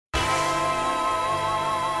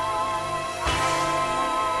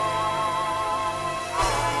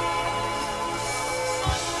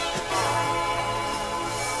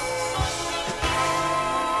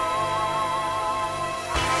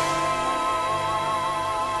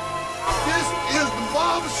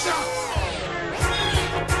Barbershop.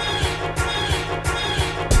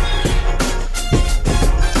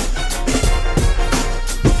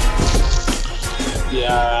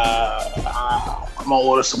 Yeah, I'm gonna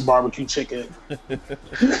order some barbecue chicken.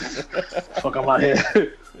 Fuck, I'm out here.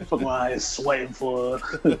 Fuck, I'm out here sweating for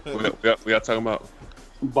we are talking about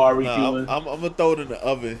barbecuing. I'm gonna throw it in the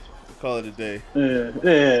oven. Call it a day.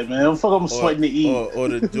 Yeah, man. Fuck, I'm sweating to eat. Or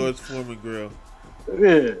the George Foreman grill.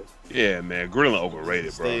 Yeah, man. Grilling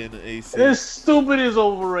overrated, bro. Stay in the AC. It's stupid is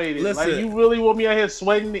overrated. Listen, like, you really want me out here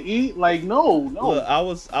sweating to eat? Like, no. Look, I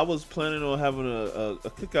was planning on having a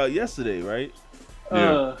cookout yesterday, right?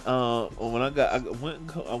 Yeah. When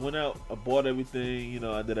I went out, I bought everything,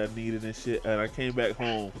 that I needed and shit, and I came back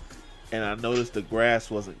home, and I noticed the grass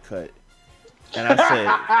wasn't cut, and I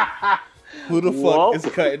said, "Who the fuck is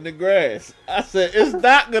cutting the grass?" I said, "It's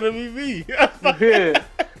not gonna be me." Yeah.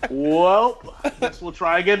 Well, guess we'll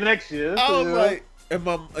try again next year. I was like, and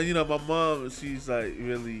my mom, she's like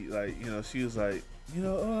really like, she was like,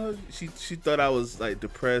 she thought I was like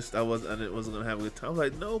depressed. I wasn't gonna have a good time. I was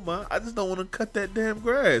like, no, ma, I just don't want to cut that damn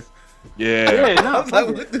grass. Yeah. No, I was like,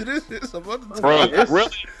 we'll do this shit some other time. Bro,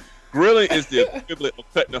 grilling is the equivalent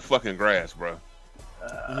of cutting the fucking grass, bro.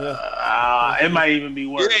 It might even be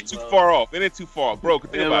worse. It ain't too far off. It ain't too far, bro.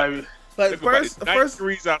 Think about it. Like first 90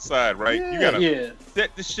 degrees outside, right? Yeah. You gotta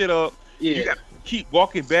set the shit up. Yeah. You gotta keep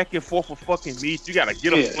walking back and forth with fucking meat. You gotta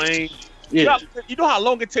get a flame. Yeah. You know how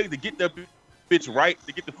long it takes to get that bitch right,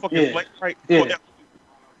 to get the fucking flame right? Yeah.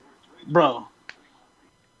 Bro.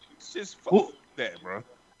 It's just fuck that, bro.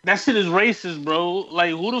 That shit is racist, bro.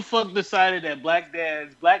 Like, who the fuck decided that black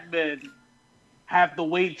men have to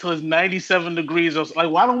wait till it's 97 degrees? Like,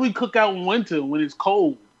 why don't we cook out in winter when it's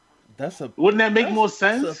cold? Wouldn't that make more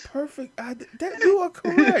sense? That's a perfect idea. You are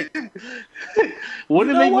correct.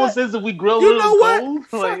 Wouldn't it make more sense if we grill You it know what? cold?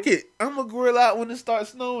 Fuck it. I'm gonna grill out when it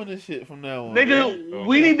starts snowing and shit from now on. Nigga,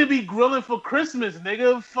 we need to be grilling for Christmas,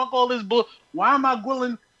 nigga. Fuck all this bull. Why am I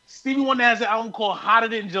grilling? Stevie Wonder has an album called Hotter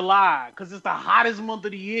Than July because it's the hottest month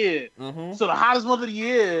of the year. Mm-hmm. So the hottest month of the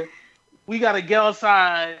year, we gotta get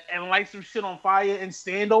outside and light some shit on fire and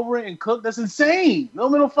stand over it and cook. That's insane.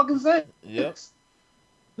 No fucking sense. Yep.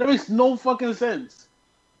 That makes no fucking sense.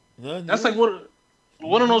 That's like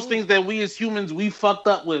one of those things that we as humans we fucked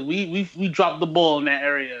up with. We dropped the ball in that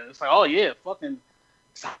area. It's like, oh yeah, fucking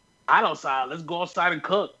outside. Let's go outside and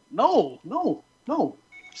cook. No.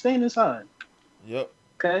 Staying inside. Yep.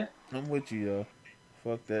 Okay. I'm with you, yo.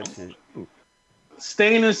 Fuck that shit.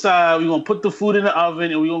 Staying inside, we're gonna put the food in the oven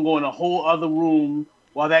and we're gonna go in a whole other room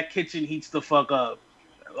while that kitchen heats the fuck up.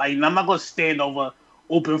 Like, I'm not gonna stand over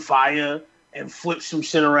open fire and flip some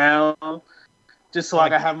shit around just so I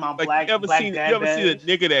can have my black dad. You ever see the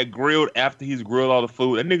nigga that grilled after he's grilled all the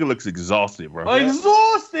food? That nigga looks exhausted, bro.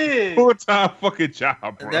 Exhausted. Full-time fucking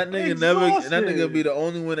job, bro. That nigga be the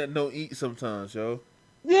only one that don't eat sometimes, yo.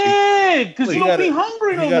 Yeah, because you don't be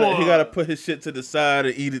hungry no more. He gotta put his shit to the side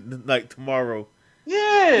and eat it like tomorrow.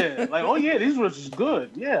 Yeah, like, oh yeah, these ribs is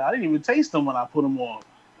good. Yeah, I didn't even taste them when I put them on.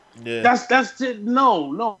 Yeah, that's it.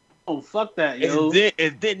 No, fuck that, yo.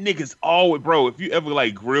 And then niggas always, bro. If you ever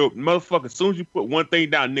like grilled, motherfucker, as soon as you put one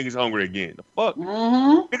thing down, niggas hungry again. The fuck?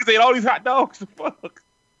 Mm-hmm. Niggas ate all these hot dogs. The fuck?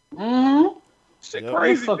 Mm-hmm. Shit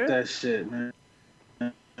crazy. Fuck that shit, man.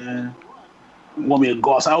 Want me to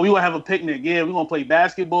go outside? We gonna have a picnic? Yeah, we gonna play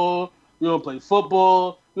basketball. We gonna play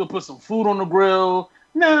football. We gonna put some food on the grill.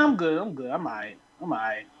 Nah, I'm good. I'm alright.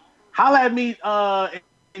 Holla at me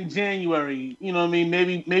in January. You know what I mean?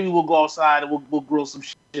 Maybe we'll go outside and we'll grill some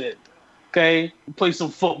shit. Okay, play some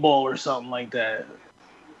football or something like that.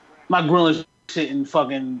 My grilling shit in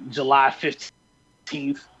fucking July 15th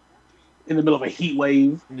in the middle of a heat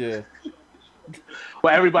wave. Yeah.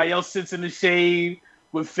 Where everybody else sits in the shade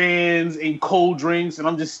with fans and cold drinks, and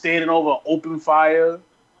I'm just standing over an open fire.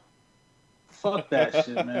 Fuck that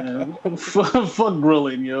shit, man. Fuck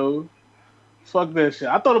grilling, yo. Fuck that shit.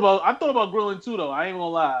 I thought about grilling too, though. I ain't gonna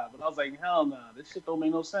lie, but I was like, hell nah, this shit don't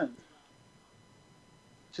make no sense.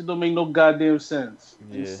 Shit don't make no goddamn sense.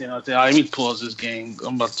 Yeah. Out there. All right, let me pause this game.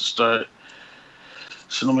 I'm about to start.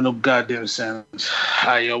 Shit don't make no goddamn sense. All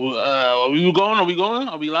right, yo. Are we going?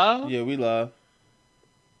 Are we live? Yeah, we live.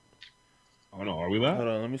 Oh no, are we live? Hold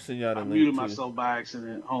on, let me send y'all the I link. muted myself by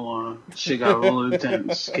accident. Hold on. Shit got a little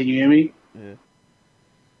intense. Can you hear me? Yeah.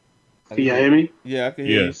 Can you hear me? Yeah, I can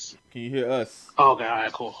hear Yes. you. Can you hear us? Oh, okay, all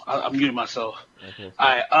right, cool. I muted myself. Okay.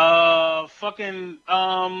 All right, fucking,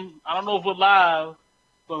 I don't know if we're live,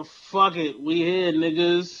 but fuck it. We here,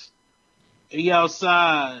 niggas. We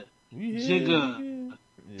outside. Jigga.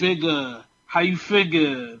 Bigger. How you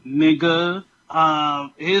figure, nigga?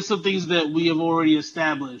 Here's some things that we have already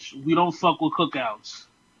established. We don't fuck with cookouts.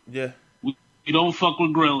 Yeah. You don't fuck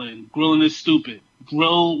with grilling. Grilling is stupid.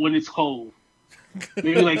 Grill when it's cold.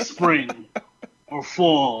 Maybe like spring or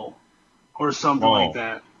fall or something like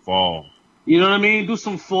that. Fall. You know what I mean? Do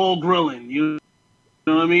some fall grilling. You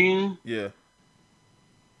know what I mean? Yeah.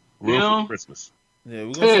 Grill for Christmas. Yeah,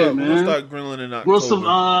 we're gonna start grilling in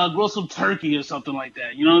October. Grill some turkey or something like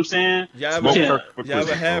that. You know what I'm saying? Y'all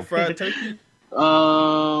ever had fried turkey? Can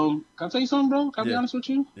I tell you something, bro? Can I be honest with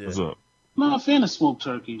you? Yeah. What's up? I'm not a fan of smoked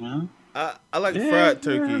turkey, man. I like fried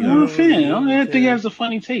turkey. I'm a fan. I think it has a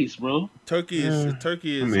funny taste, bro. Turkey is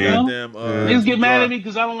goddamn. Niggas get mad at me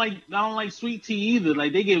because I don't like sweet tea either.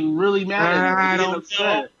 Like they get really mad at me. They get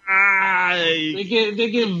upset.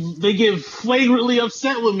 They get flagrantly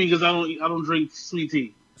upset with me because I don't drink sweet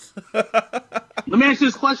tea. Let me ask you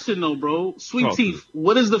this question though, bro. Sweet tea.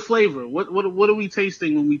 What is the flavor? What are we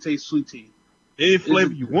tasting when we taste sweet tea? Any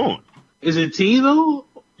flavor you want. Is it tea though?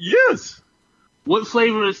 Yes. What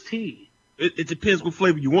flavor is tea? It depends what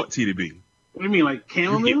flavor you want tea to be. What do you mean, like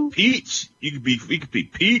chamomile? You get peach. It could be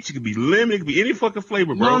peach. It could be lemon. It could be any fucking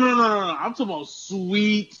flavor, bro. No. I'm talking about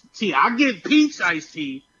sweet tea. I get peach iced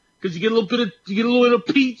tea because you get a little bit of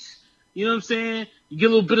peach. You know what I'm saying? You get a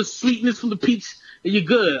little bit of sweetness from the peach, and you're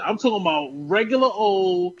good. I'm talking about regular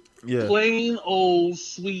old, plain old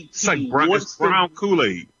sweet tea. It's like brown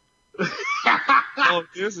Kool-Aid.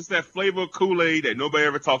 This is that flavor of Kool-Aid that nobody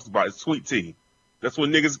ever talks about. It's sweet tea. That's what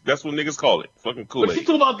niggas call it. Fucking Kool-Aid.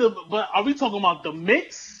 But are we talking about the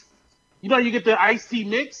mix? You know, you get the iced tea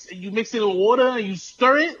mix and you mix it in water and you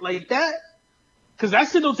stir it like that. Cause that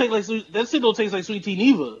shit don't taste like sweet tea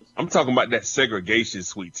neither. I'm talking about that segregation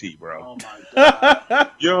sweet tea, bro. Oh my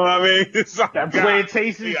god. You know what I mean? That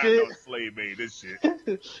plantation shit. Slave made this shit.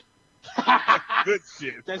 Good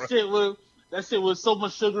shit. That shit was so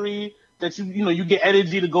much sugary that you get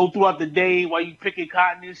energy to go throughout the day while you picking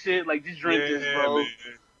cotton and shit. Like, just drink this, bro. Man.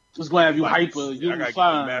 It's gonna have you hyper. You'll be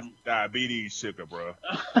fine. Massive diabetes sugar, bro.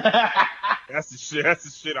 That's the shit. That's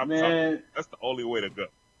the shit I'm talking about. That's the only way to go.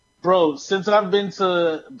 Bro, since I've been down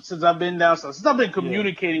south, since I've been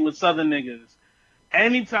communicating with Southern niggas,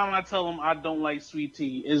 anytime I tell them I don't like sweet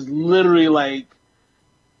tea, it's literally like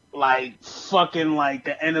fucking like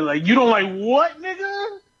the end of like, you don't like what,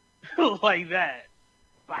 nigga? Like that.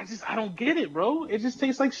 I don't get it, bro. It just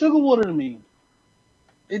tastes like sugar water to me.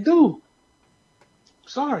 It do.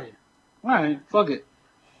 Sorry. All right, fuck it.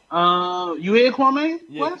 You hear Kwame?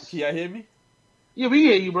 Yeah. Wes? Can y'all hear me? Yeah, we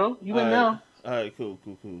hear you, bro. You in now. All right, cool.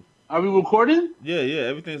 Are we recording? Yeah,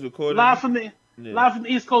 everything's recorded. Live from the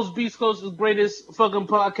East Coast, Beast Coast, the greatest fucking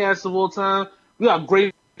podcast of all time. We got a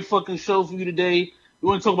great fucking show for you today. We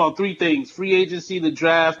want to talk about 3 things: free agency, the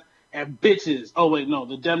draft, and bitches. Oh wait, no,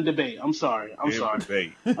 the Dem debate. I'm sorry.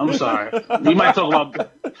 Debate. I'm sorry. We might talk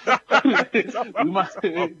about. We might talk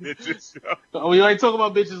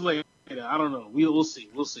about bitches later. I don't know. We'll see.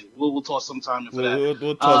 We'll toss some time for that.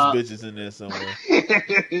 We'll toss bitches in there somewhere.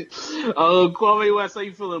 Kwame West, how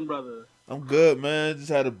you feeling, brother? I'm good, man. Just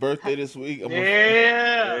had a birthday this week. You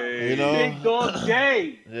know, big dog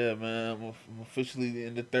day. Yeah, man. I'm officially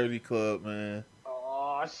in the 30 club, man.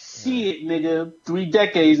 Oh shit, nigga. 3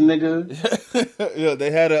 decades, nigga. Yeah,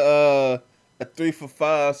 they had a 3 for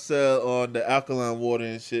 $5 sale on the alkaline water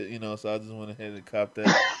and shit, so I just went ahead and copped that.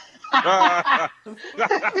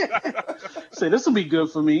 Say, this will be good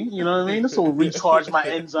for me. You know what I mean? This will recharge my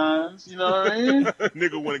enzymes. You know what I mean?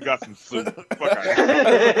 Nigga went and got some soup. Fuck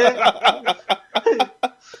out.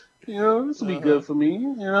 This will be good for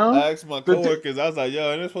me. I asked my coworkers. I was like, "Yo,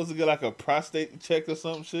 ain't I supposed to get like a prostate check or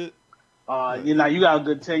some shit?" You got a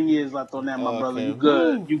good 10 years left on that, my brother. You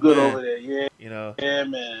good? You good over there? Yeah. Yeah,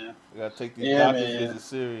 man. I gotta take these doctors visits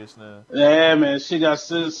serious now. Yeah, man. Shit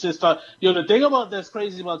start. Yo, the thing about that's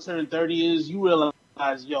crazy about turning 30 is you realize,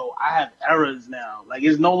 I have errors now. Like,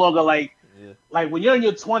 it's no longer like when you're in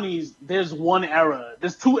your 20s, there's one era.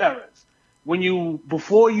 There's 2 eras.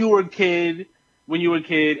 Before you were a kid,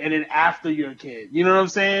 and then after you're a kid. You know what I'm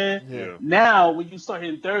saying? Yeah. Now, when you start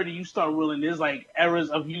hitting 30, you start realizing there's like eras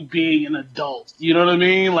of you being an adult. You know what I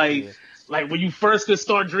mean? Like when you first could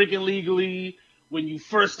start drinking legally, when you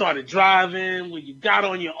first started driving, when you got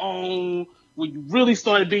on your own, when you really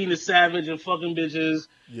started being a savage and fucking bitches.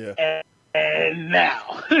 Yeah. And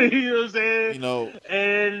now. You know what I'm saying?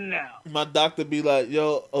 And now. My doctor be like,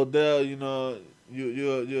 "Yo, Odell,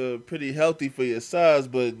 you're pretty healthy for your size,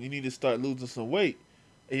 but you need to start losing some weight."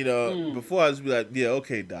 Before I just be like, "Yeah,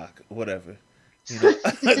 okay, doc, whatever." Now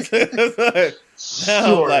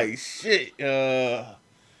I'm like, shit.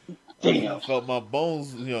 Damn. I felt my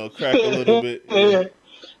bones, crack a little bit.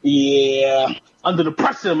 Yeah. Under the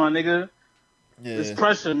pressure, my nigga. Yeah. It's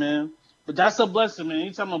pressure, man. But that's a blessing, man.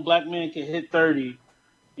 Anytime a black man can hit 30,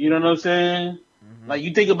 You know what I'm saying? Like,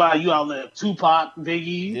 you think about it, you outlived Tupac,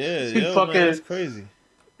 Biggie. Yeah, fucking, man, that's crazy.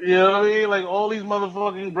 You know what I mean? Like, all these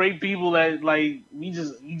motherfucking great people that, like, you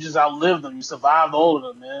just outlived them. You survived all of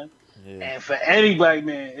them, man. Yeah. And for any black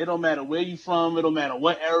man, it don't matter where you from. It don't matter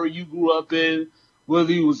what era you grew up in,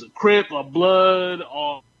 whether you was a Crip or Blood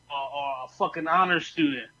or a fucking honor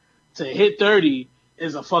student. To hit 30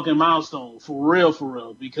 is a fucking milestone, for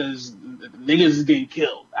real, because niggas is getting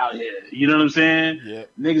killed out here. You know what I'm saying? Yep.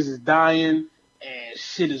 Niggas is dying. And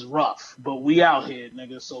shit is rough, but we out here,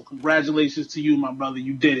 nigga. So congratulations to you, my brother.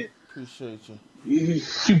 You did it. Appreciate you.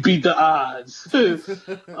 You beat the odds. Give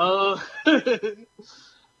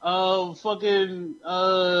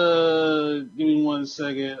me 1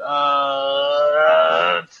 second.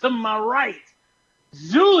 To my right,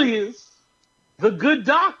 Julius, the good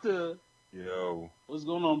doctor. Yo. What's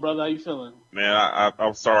going on, brother? How you feeling? Man,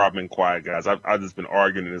 I'm sorry I've been quiet, guys. I've just been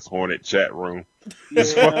arguing in this Hornet chat room. Yeah.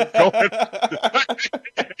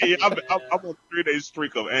 I'm on a 3-day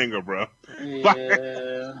streak of anger, bro. Yeah.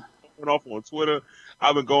 Going off on Twitter.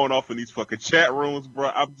 I've been going off in these fucking chat rooms, bro.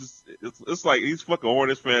 It's like these fucking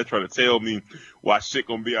Hornets fans trying to tell me why shit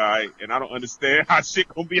gonna be alright, and I don't understand how shit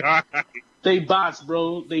gonna be alright. They bots,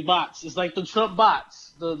 bro. They bots. It's like the Trump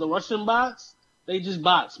bots, the Russian bots. They just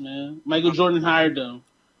bots, man. Michael Jordan hired them.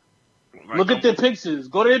 Like, look at their pictures.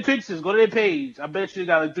 Go to their pictures. Go to their page. I bet you they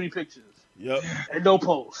got like 3 pictures. Yep. And no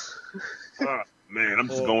posts. Man, I'm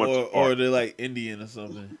just going. Or they're like Indian or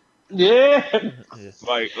something. Yeah.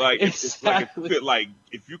 Like exactly.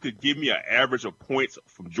 If you could give me an average of points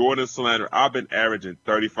from Jordan slander, I've been averaging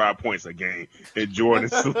 35 points a game in Jordan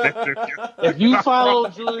slander. If you follow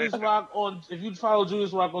Julius Rock on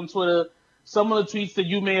Twitter, some of the tweets that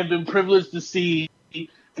you may have been privileged to see in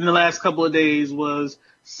the last couple of days was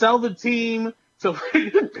sell the team to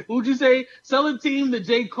who'd you say? Sell the team to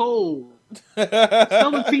J. Cole. Sell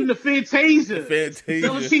the team to Fantasia.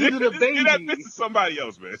 Sell the team to the baby. Get that bitch to somebody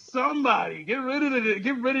else, man. Somebody. Get rid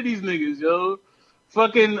of these niggas, yo.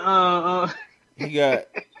 Fucking He got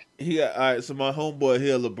all right, so my homeboy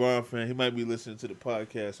here, LeBron fan, he might be listening to the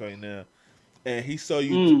podcast right now. And he saw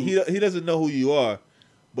you he doesn't know who you are.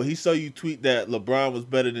 But he saw you tweet that LeBron was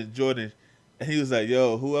better than Jordan, and he was like,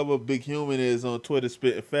 "Yo, whoever Big Human is on Twitter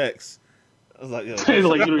spitting facts." I was like, "Yo, you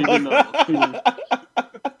don't even know."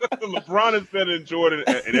 LeBron is better than Jordan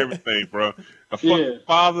and everything, bro. A fucking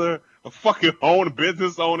father, a fucking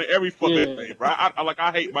business owner, every fucking thing, bro.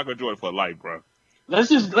 I hate Michael Jordan for life, bro. Let's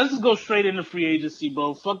just go straight into free agency,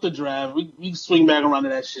 bro. Fuck the draft. We swing back around to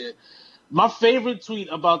that shit. My favorite tweet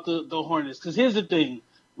about the Hornets, because here's the thing.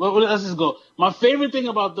 Well, let's just go. My favorite thing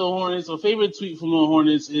about the Hornets, or favorite tweet from the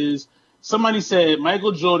Hornets is somebody said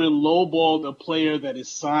Michael Jordan lowballed a player that is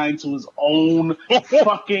signed to his own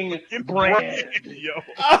fucking brand. Yo.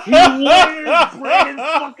 He wears brand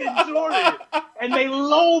fucking Jordan. And they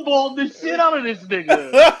lowballed the shit out of this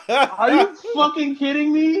nigga. Are you fucking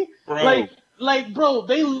kidding me? Bro. Bro,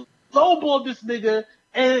 they lowballed this nigga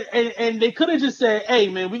and they could have just said, hey,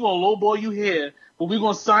 man, we're going to lowball you here. But we're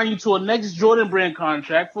going to sign you to a next Jordan brand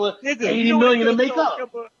contract for $80 million to make up.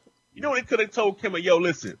 You know what they could have told Kemba? Yo,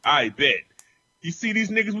 listen, I bet. You see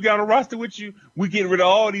these niggas we got on a roster with you? We getting rid of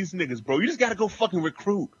all these niggas, bro. You just got to go fucking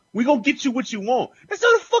recruit. We going to get you what you want. That's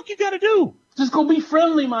all the fuck you got to do. Just go be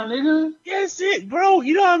friendly, my nigga. Yeah, that's it, bro.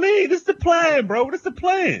 You know what I mean? This is the plan, bro. This is the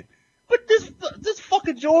plan. But this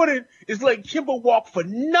fucking Jordan is like Kemba Walk for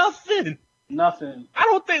nothing. Nothing. I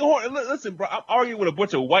don't think listen, bro, I'm arguing with a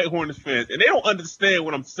bunch of white Hornets fans, and they don't understand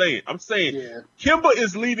what I'm saying. I'm saying Kemba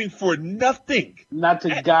is leaving for nothing. Not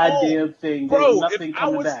a goddamn thing. Bro, there's nothing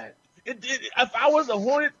coming back. If I was a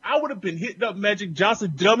Hornet, I would have been hitting up Magic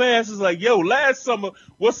Johnson dumbasses like, yo, last summer,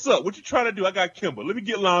 what's up? What you trying to do? I got Kemba. Let me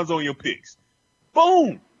get Lonzo on your picks.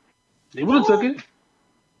 Boom. They would have took it.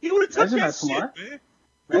 He would have took that shit, man.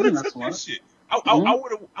 He would have took that shit.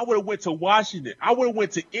 I would have went to Washington. I would have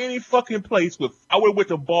went to any fucking place I would have went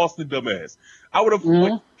to Boston, dumbass. I would have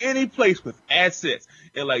went any place with assets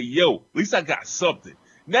and like, yo, at least I got something.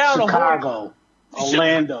 Now Chicago,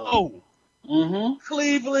 Orlando,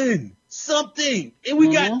 Cleveland, something, and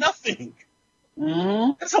we got nothing.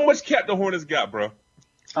 That's how much cap the Hornets got, bro.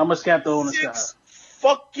 How much cap the Hornets got? $6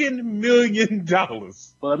 fucking million.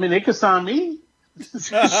 Well, I mean, they could sign me. They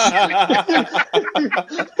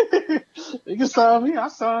can sign me. I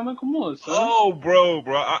sign them. Come on, son. Oh, bro.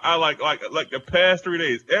 I like the past 3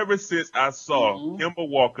 days. Ever since I saw Kemba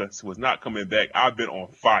Walker was not coming back, I've been on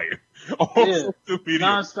fire on social media.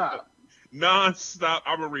 Non-stop.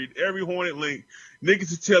 I'm gonna read every Hornet link. Niggas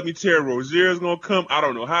to tell me Terry Rozier's gonna come. I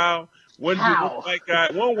don't know how. One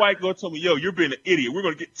white guy told me, "Yo, you're being an idiot. We're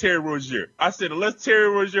gonna get Terry Rozier." I said, "Unless Terry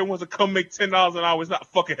Rozier wants to come make $10 an hour, it's not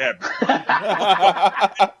fucking happening."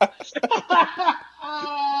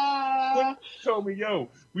 Told me, "Yo,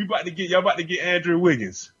 y'all about to get Andrew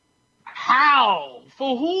Wiggins." How?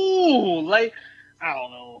 For who? Like, I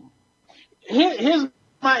don't know. Here's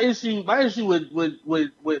my issue. My issue with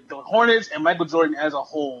the Hornets and Michael Jordan as a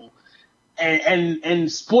whole,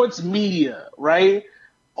 and sports media, right?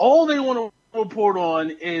 All they want to report on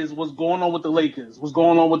is what's going on with the Lakers. What's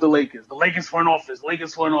going on with the Lakers? The Lakers front office.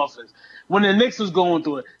 When the Knicks was going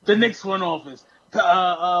through it, the Knicks front office.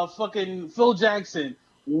 Fucking Phil Jackson.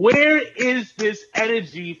 Where is this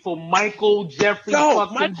energy for Michael Jeffrey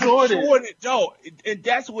fucking Jordan? And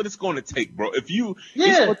that's what it's going to take, bro. It's going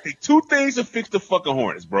to take two things to fix the fucking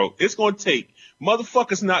Hornets, bro. It's going to take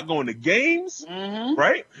motherfuckers not going to games,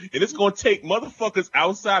 right? And it's going to take motherfuckers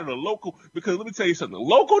outside of the local, because let me tell you something. The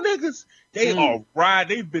local niggas, they are right.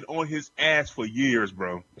 They've been on his ass for years,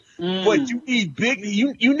 bro. But you need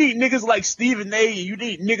you need niggas like Stephen A. You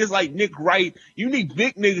need niggas like Nick Wright. You need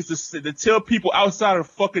big niggas to tell people outside of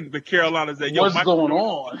fucking the Carolinas that what's going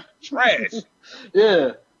on? Trash.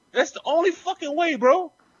 Yeah. That's the only fucking way,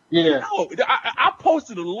 bro. Yeah. No, I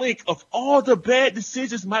posted a link of all the bad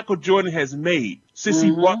decisions Michael Jordan has made since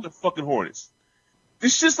he brought the fucking Hornets.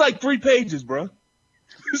 It's just like 3 pages, bro.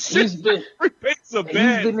 He's been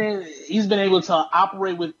able to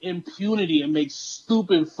operate with impunity and make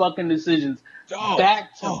stupid fucking decisions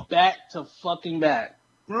back to fucking back.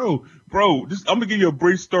 Bro, I'm gonna give you a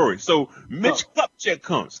brief story. So Mitch Kupchak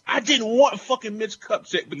comes. I didn't want fucking Mitch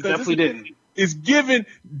Kupchak because it's giving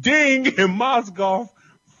Ding and Mozgov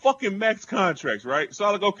fucking max contracts, right? So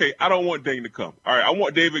I'm like, okay, I don't want Ding to come. All right, I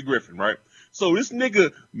want David Griffin, right? So this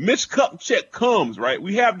nigga Mitch Kupchak comes, right?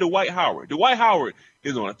 We have Dwight Howard. Dwight Howard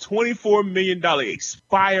is on a $24 million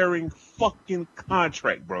expiring fucking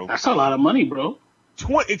contract, bro. That's a lot of money, bro.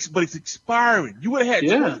 But it's expiring. You would have had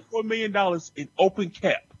 $24 million in open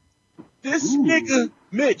cap. This nigga,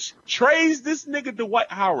 Mitch, trades this nigga Dwight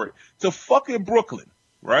Howard to fucking Brooklyn,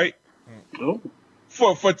 right? Oh.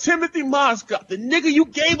 For Timothy Mozgov, the nigga you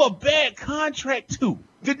gave a bad contract to.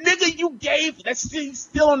 The nigga you gave, that's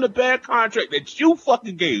still on the bad contract that you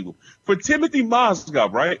fucking gave him. For Timothy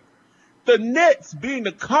Mozgov, right? The Nets, being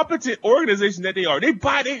the competent organization that they are, they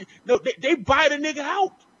buy the nigga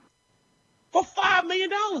out for $5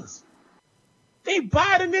 million. They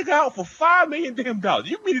buy the nigga out for $5 million damn dollars.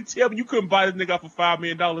 You mean to tell me you couldn't buy this nigga out for $5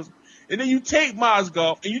 million? And then you take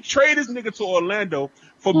Mozgov and you trade this nigga to Orlando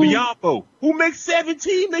for Biyombo, who makes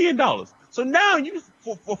 $17 million. So now you,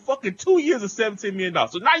 for fucking 2 years of $17 million.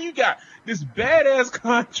 So now you got this badass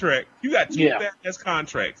contract. You got two badass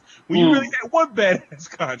contracts when you really had one badass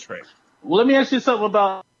contract. Well, let me ask you something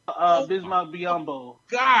about Bismack Biyombo.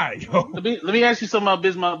 God, yo. Let me ask you something about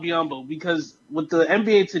Bismack Biyombo, because with the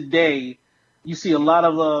NBA today, you see a lot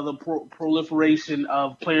of the proliferation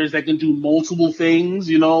of players that can do multiple things.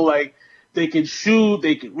 You know, like they can shoot,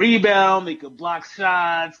 they can rebound, they can block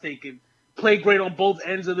shots, they can play great on both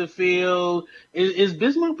ends of the field. Is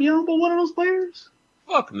Bismack Biyombo one of those players?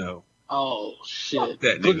 Fuck no. Oh shit!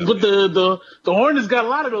 But the Hornets got a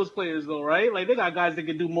lot of those players though, right? Like they got guys that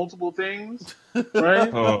can do multiple things,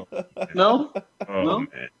 right? No? No. Man,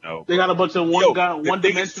 no. They got a bunch of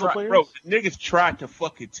one-dimensional players. Bro, niggas tried to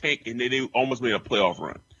fucking tank and they almost made a playoff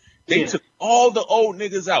run. They took all the old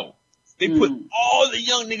niggas out. They put all the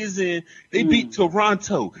young niggas in. They beat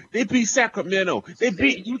Toronto. They beat Sacramento. They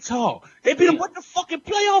beat Utah. They beat a bunch of fucking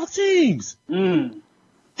playoff teams.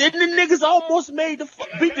 Then the niggas almost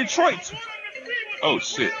beat Detroit. Oh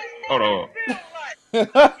shit! Hold on.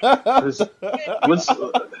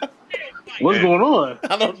 What's going on?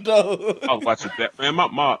 I don't know. I was watching that, man.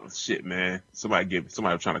 My shit, man. Somebody was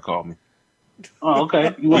trying to call me. Oh,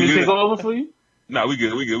 okay. You want me to take over for you? No, we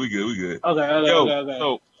good. Okay.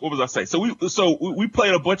 So what was I saying? So we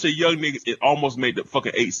played a bunch of young niggas. It almost made the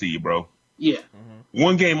fucking 8 seed, bro. Yeah.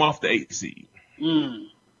 One game off the 8 seed.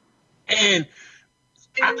 And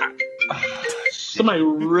somebody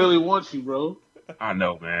really wants you, bro. I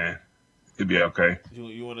know, man. It'll be okay.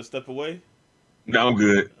 You want to step away? No, I'm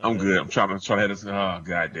good. I'm trying to have this. Oh,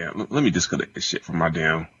 goddamn. Let me disconnect this shit from my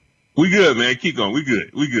damn. We good, man. Keep going. We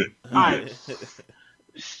good. All right.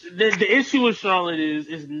 The issue with Charlotte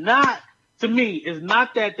is not, to me, is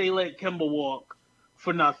not that they let Kemba walk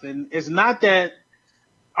for nothing. It's not that,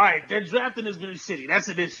 all right, their drafting has been shitty. That's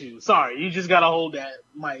an issue. Sorry. You just got to hold that,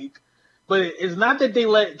 Mike. But it's not that they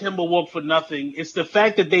let Kemba walk for nothing. It's the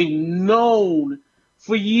fact that they've known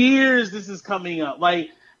for years this is coming up. Like,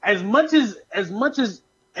 as much as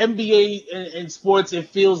NBA and sports, it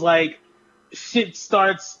feels like shit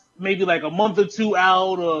starts maybe like a month or two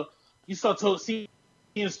out, or you start seeing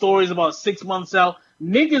stories about 6 months out.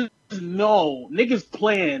 Niggas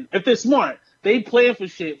plan. If they're smart, they plan for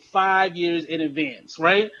shit 5 years in advance,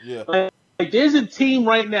 right? Yeah. Like there's a team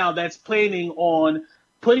right now that's planning on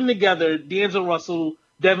putting together D'Angelo Russell,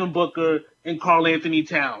 Devin Booker, and Karl Anthony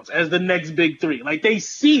Towns as the next big three. Like they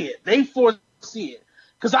see it, they foresee it,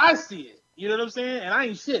 because I see it. You know what I'm saying? And I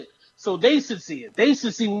ain't shit. So they should see it. They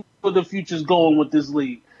should see where the future's going with this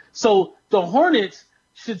league. So the Hornets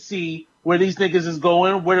should see where these niggas is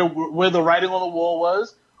going, where the writing on the wall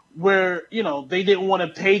was, where, you know, they didn't want to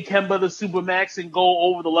pay Kemba the Supermax and go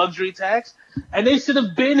over the luxury tax. And they should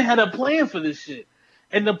have had a plan for this shit.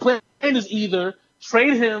 And the plan is either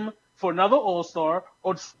trade him for another All-Star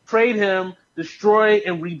or trade him, destroy,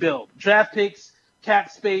 and rebuild. Draft picks, cap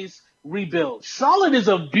space, rebuild. Charlotte is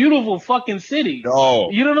a beautiful fucking city. No.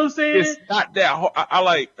 You know what I'm saying? It's not that. I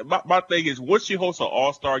like, my thing is, once you host an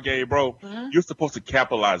All-Star game, bro, you're supposed to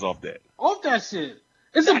capitalize off that. Off that shit.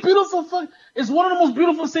 It's a beautiful it's one of the most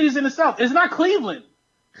beautiful cities in the South. It's not Cleveland.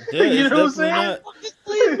 Yeah, you know what I'm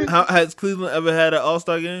saying? Has Cleveland ever had an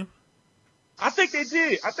All-Star game? I think they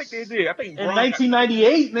did. I think in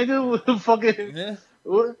 1998, nigga, fucking. Yeah.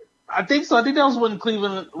 I think so. I think that was when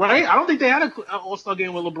Cleveland, right? I don't think they had an All-Star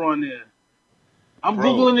game with LeBron there. I'm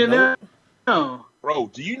Googling it now.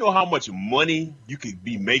 Bro, do you know how much money you could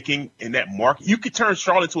be making in that market? You could turn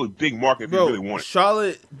Charlotte into a big market if you really want it.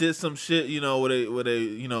 Charlotte did some shit, you know, where they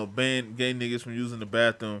you know, banned gay niggas from using the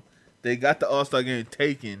bathroom. They got the All-Star game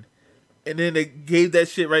taken, and then they gave that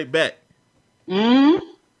shit right back.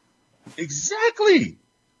 Exactly.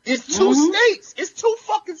 It's two states. It's two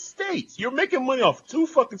fucking states. You're making money off two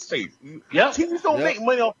fucking states. Yep. Teams don't make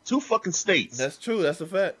money off two fucking states. That's true. That's a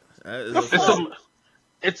fact.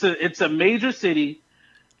 It's a major city,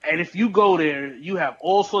 and if you go there, you have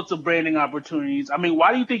all sorts of branding opportunities. I mean,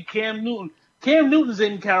 why do you think Cam Newton's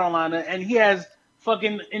in Carolina, and he has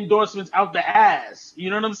fucking endorsements out the ass? You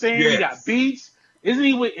know what I'm saying? Yes. He got Beats. Isn't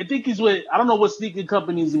he with, I think he's with, I don't know what sneaker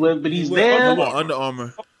company he's with, but he's there. Under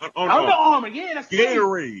Armour. Under Armour, yeah, that's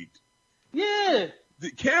Gatorade. Yeah.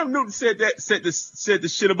 Cam Newton said the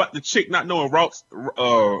shit about the chick not knowing routes,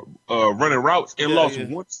 running routes, and lost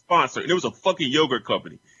one sponsor, and it was a fucking yogurt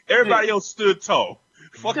company. Everybody else stood tall.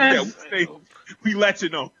 Fuck that. We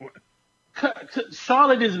latching on.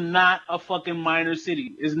 Charlotte is not a fucking minor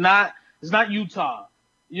city. It's not Utah.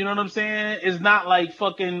 You know what I'm saying? It's not like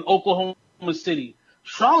fucking Oklahoma City.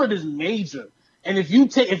 Charlotte is major. And if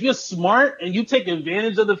you're smart and you take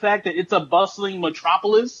advantage of the fact that it's a bustling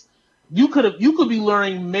metropolis, you could be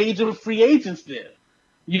luring major free agents there.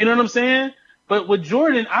 You know what I'm saying? But with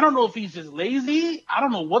Jordan, I don't know if he's just lazy. I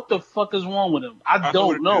don't know what the fuck is wrong with him. I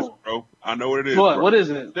don't know. Bro. I know what it is. What? Bro. What is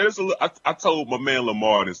it? I told my man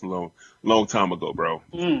Lamar this long time ago, bro.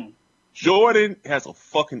 Jordan has a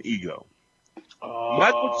fucking ego.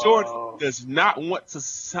 Michael Jordan does not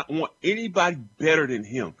want anybody better than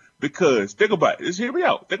him, because think about it. Just hear me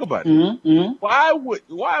out. Think about it. Why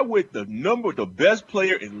would the best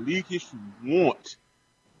player in league history want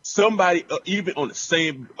somebody even on the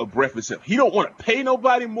same breath as him? He don't want to pay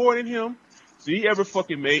nobody more than him than he ever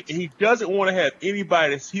fucking made, and he doesn't want to have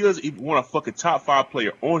anybody. He doesn't even want a fucking top 5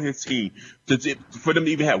 player on his team for them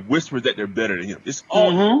to even have whispers that they're better than him. It's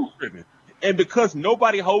all driven. And because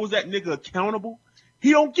nobody holds that nigga accountable, he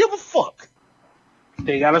don't give a fuck.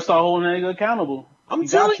 They gotta start holding that nigga accountable. I'm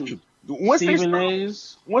telling you. Once they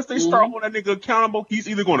start holding that nigga accountable, he's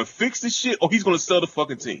either going to fix the shit or he's going to sell the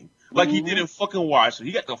fucking team. Like he did in fucking Washington.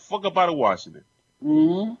 He got the fuck up out of Washington.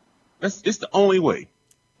 It's the only way.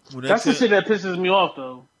 That's the shit that pisses me off,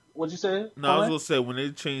 though. What'd you say? No, I was going to say, when they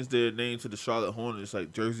changed their name to the Charlotte Hornets,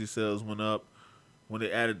 like jersey sales went up. When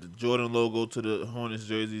they added the Jordan logo to the Hornets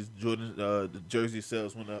jerseys, the jersey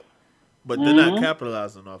sales went up. But they're not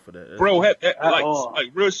capitalizing off of that. That's bro,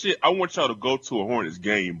 like real shit, I want y'all to go to a Hornets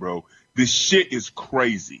game, bro. This shit is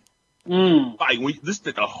crazy. Like,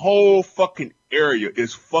 the whole fucking area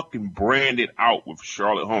is fucking branded out with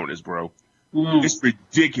Charlotte Hornets, bro. It's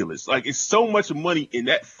ridiculous. Like, it's so much money in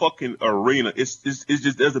that fucking arena. It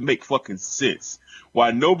just doesn't make fucking sense.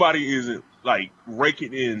 Why nobody isn't, like,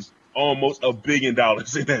 raking in almost $1 billion in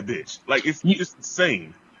that bitch. Like, it's just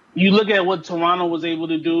insane. You look at what Toronto was able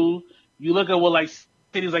to do. You look at what like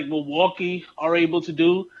cities like Milwaukee are able to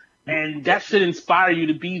do, and that should inspire you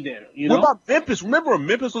to be there. You know? What about Memphis? Remember when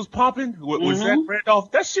Memphis was popping with Zach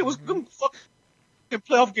Randolph? That shit was them fucking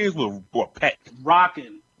playoff games were packed.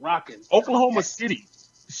 Rocking. Oklahoma City.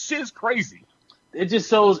 Shit is crazy. It just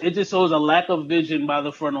shows a lack of vision by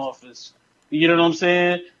the front office. You know what I'm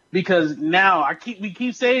saying? Because now we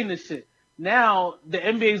keep saying this shit. now the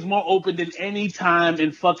NBA is more open than any time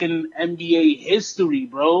in fucking NBA history,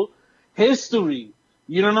 bro. History.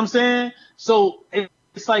 You know what I'm saying? So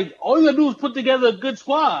it's like all you gotta do is put together a good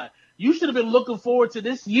squad. You should have been looking forward to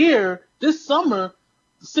this year, this summer,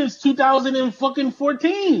 since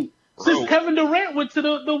 2014. Since Kevin Durant went to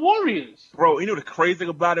the Warriors. Bro, you know the crazy thing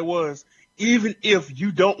about it was, even if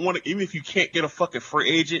you can't get a fucking free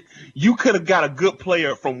agent, you could have got a good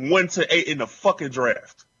player from 1 to 8 in the fucking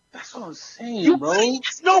draft. That's what I'm saying, bro.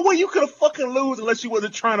 There's no way you could have fucking lose unless you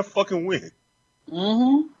wasn't trying to fucking win.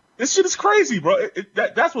 Mm-hmm. This shit is crazy, bro.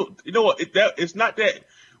 That's what, you know what, it's not that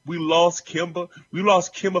we lost Kemba. We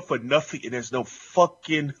lost Kemba for nothing, and there's no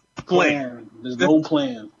fucking plan. There's no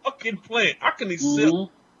plan. Fucking plan. I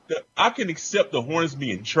can accept the Hornets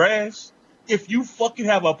being trash if you fucking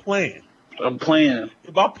have a plan. A plan.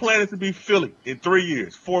 If my plan is to be Philly in 3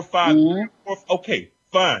 years, 4 or 5, okay,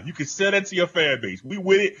 fine. You can sell that to your fan base. We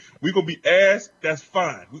with it. We're going to be ass. That's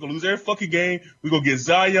fine. We're going to lose every fucking game. We're going to get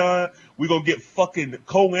Zion. We're going to get fucking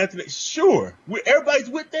Cole Anthony. Sure. Everybody's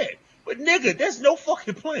with that. But, nigga, there's no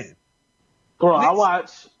fucking plan. Bro,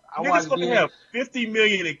 niggas fucking have $50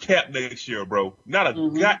 million in cap next year, bro. Not a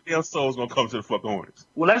goddamn soul's going to come to the fucking Hornets.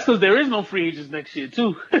 Well, that's because there is no free agents next year,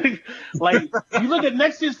 too. Like, you look at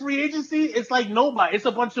next year's free agency, it's like nobody. It's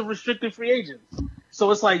a bunch of restricted free agents. So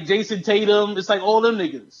it's like Jason Tatum. It's like all them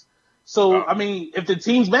niggas. So, I mean, if the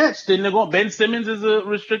teams match, then they're going. Ben Simmons is a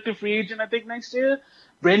restricted free agent, I think, next year.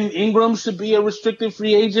 Brandon Ingram should be a restricted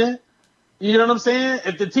free agent. You know what I'm saying?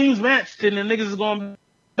 If the teams match, then the niggas is going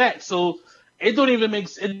back. So it don't even make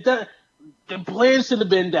sense. The plan should have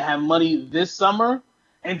been to have money this summer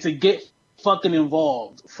and to get fucking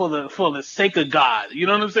involved for the sake of God. You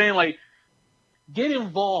know what I'm saying? Like, get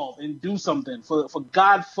involved and do something for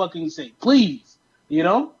God fucking sake, please. You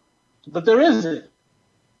know, but there isn't.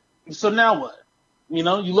 So now what? You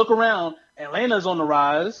know, you look around. Atlanta's on the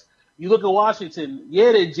rise. You look at Washington.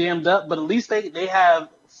 Yeah, they jammed up, but at least they have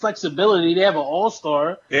flexibility. They have an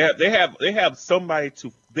all-star. Yeah, they have somebody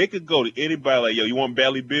they could go to anybody like, yo, you want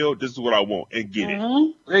Bradley Beal? This is what I want, and get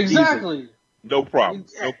it. Exactly. Easy. No problem.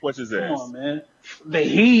 No questions asked. Come on, man. The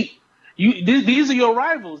Heat. These are your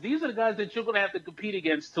rivals. These are the guys that you're gonna have to compete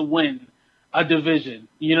against to win a division.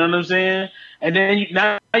 You know what I'm saying? And then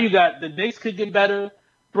now you got the Knicks could get better.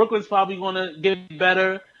 Brooklyn's probably going to get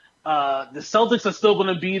better. The Celtics are still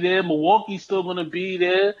going to be there. Milwaukee's still going to be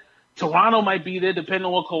there. Toronto might be there depending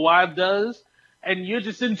on what Kawhi does. And you're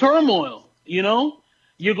just in turmoil, you know?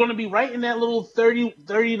 You're going to be right in that little 30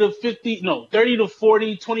 to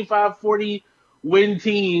 40, 25, 40 win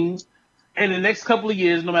team in the next couple of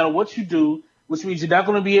years, no matter what you do, which means you're not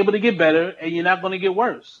going to be able to get better and you're not going to get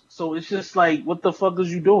worse. So it's just like, what the fuck is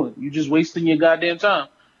you doing? You're just wasting your goddamn time,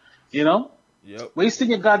 you know? Yep.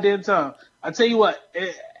 Wasting your goddamn time. I tell you what,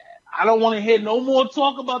 I don't want to hear no more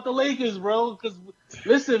talk about the Lakers, bro, because,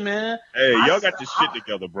 listen, man. Hey, y'all got your shit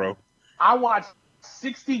together, bro. I watched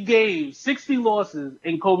 60 games, 60 losses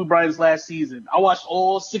in Kobe Bryant's last season. I watched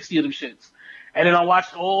all 60 of them shits. And then I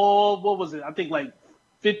watched what was it? I think like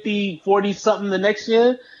 50, 40 something the next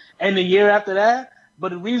year. And the year after that, but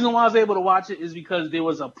the reason why I was able to watch it is because there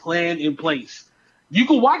was a plan in place. You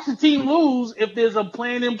can watch the team lose if there's a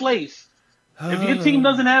plan in place. If your team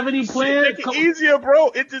doesn't have any plan, make it easier,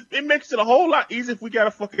 bro. It makes it a whole lot easier if we got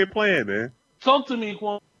a fucking plan, man. Talk to me,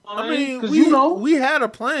 Quan. I mean, we had a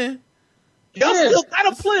plan. Y'all still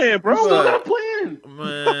got a plan, bro. Still got a plan,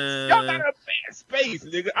 man. Y'all got a bad space,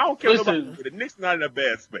 nigga. I don't care about the Knicks. Not in a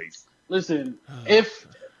bad space. Listen, if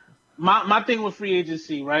my thing with free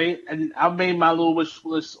agency, right? And I made my little wish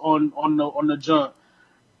list on the jump.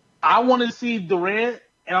 I want to see Durant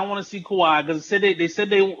and I want to see Kawhi because they said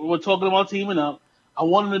they were talking about teaming up. I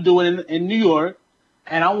want them to do it in New York,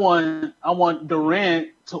 and I want Durant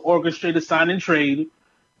to orchestrate a sign and trade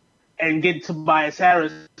and get Tobias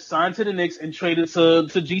Harris signed to the Knicks and traded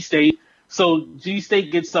to G State. So G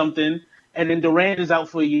State gets something, and then Durant is out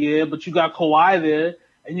for a year, but you got Kawhi there,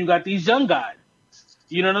 and you got these young guys.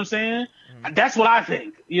 You know what I'm saying? Mm-hmm. That's what I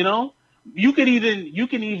think. You know, you can even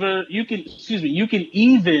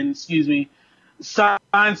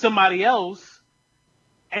sign somebody else,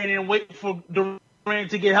 and then wait for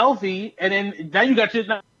Durant to get healthy, and then now you got your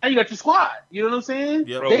squad. You know what I'm saying?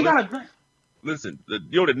 Yep. They gotta listen. You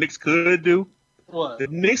know what the Knicks could do? What? The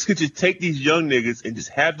Knicks could just take these young niggas and just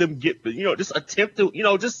have them get, just attempt to,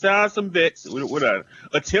 just sign some vets, whatever.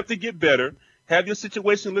 Attempt to get better. Have your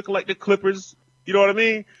situation looking like the Clippers. You know what I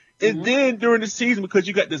mean? And then during the season, because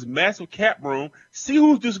you got this massive cap room, see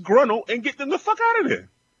who's disgruntled and get them the fuck out of there.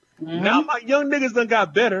 Mm-hmm. Now my young niggas done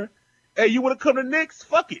got better. Hey, you want to come to Knicks?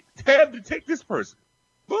 Fuck it. Have to take this person.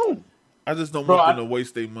 Boom. I just don't want them to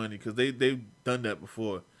waste their money because they've done that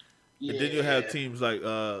before. Yeah. And then you have teams like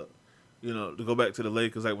to go back to the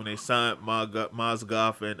Lakers, like when they signed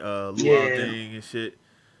Mozgov and Luol Deng and shit.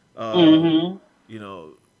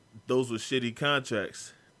 Those were shitty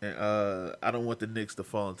contracts, and I don't want the Knicks to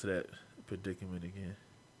fall into that predicament again.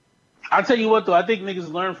 I'll tell you what, though, I think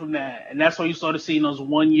niggas learned from that, and that's why you started seeing those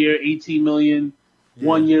 1 year $18 million,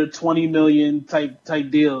 1 year $20 million type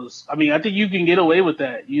deals. I mean, I think you can get away with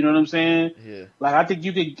that. You know what I'm saying? Yeah. Like I think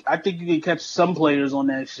you could catch some players on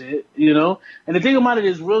that shit. And the thing about it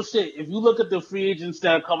is, real shit. If you look at the free agents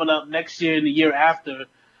that are coming up next year and the year after,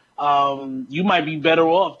 you might be better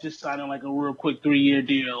off just signing like a real quick 3-year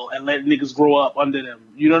deal and letting niggas grow up under them.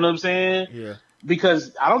 You know what I'm saying? Yeah.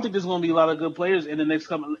 Because I don't think there's going to be a lot of good players in the next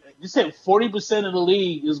couple. You said 40% of the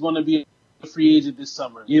league is going to be a free agent this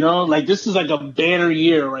summer. Like this is like a banner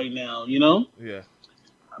year right now. Yeah.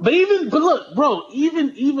 But look, bro.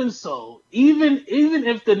 Even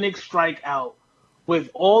if the Knicks strike out with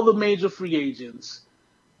all the major free agents,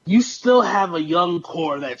 you still have a young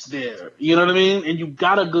core that's there. You know what I mean? And you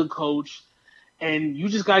got a good coach. And you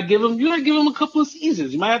just gotta give him a couple of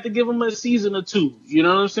seasons. You might have to give him a season or two. You know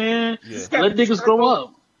what I'm saying? Yeah. Let niggas grow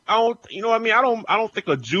up. I don't think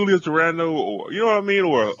a Julius Randle or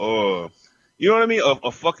a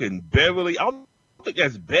fucking Beverly. I don't think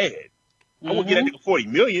that's bad. I wouldn't get that nigga $40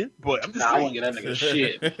 million, but I'm just saying. I wouldn't get that nigga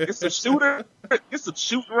shit. It's a shooter. It's a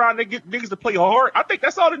shooting around to get niggas to play hard. I think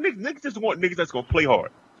that's all the niggas. Niggas just want niggas that's gonna play hard.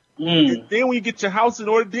 And then when you get your house in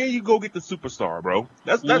order, then you go get the superstar, bro.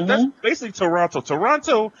 That's basically Toronto.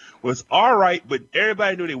 Toronto was all right, but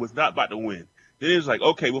everybody knew they was not about to win. Then it was like,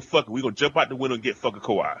 okay, well, fuck it. We're going to jump out the window and get fucking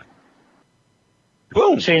Kawhi.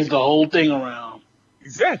 Boom. Change the whole thing around.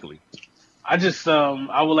 Exactly. I just,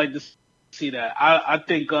 I would like to see that. I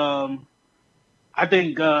think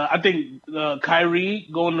Kyrie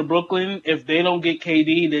going to Brooklyn, if they don't get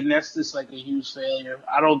KD, then that's just like a huge failure.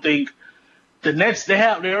 I don't think the Nets, they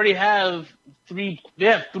already have three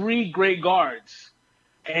great guards,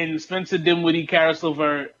 and Spencer Dinwiddie, Karis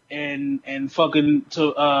LeVert, and fucking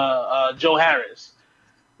Joe Harris.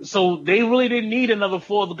 So they really didn't need another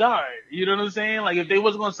fourth guard. You know what I'm saying? Like if they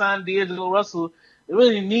wasn't gonna sign D'Angelo Russell, they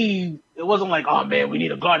really it wasn't like, oh man, we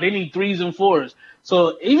need a guard. They need 3s and 4s.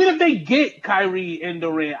 So even if they get Kyrie and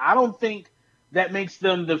Durant, I don't think that makes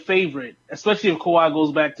them the favorite, especially if Kawhi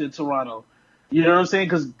goes back to Toronto. You know what I'm saying?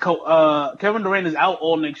 Because Kevin Durant is out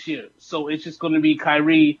all next year. So it's just going to be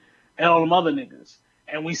Kyrie and all them other niggas.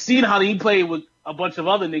 And we seen how he played with a bunch of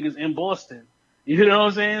other niggas in Boston. You know what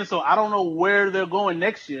I'm saying? So I don't know where they're going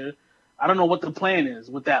next year. I don't know what the plan is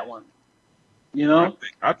with that one. You know?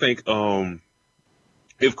 I think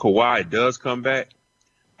if Kawhi does come back,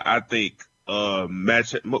 I think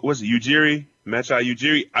Ujiri? Masai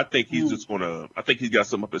Ujiri? I think he's just I think he's got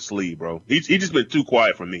something up his sleeve, bro. He's just been too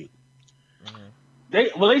quiet for me.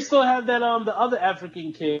 They still have that the other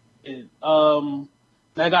African kid that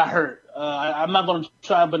got hurt. I'm not gonna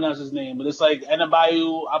try to pronounce his name, but it's like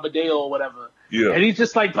Anabayu Abadeo or whatever. Yeah. And he's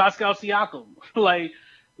just like Pascal Siakam. like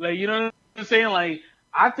you know what I'm saying? Like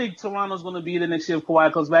I think Toronto's gonna be the next year if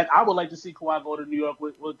Kawhi comes back. I would like to see Kawhi go to New York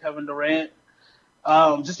with Kevin Durant.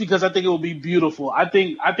 Just because I think it will be beautiful. I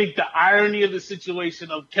think the irony of the situation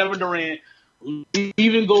of Kevin Durant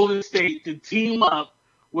leaving Golden State to team up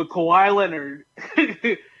with Kawhi Leonard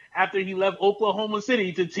after he left Oklahoma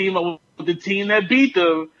City to team up with the team that beat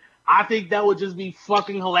them, I think that would just be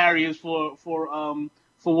fucking hilarious for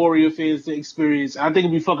Warrior fans to experience. I think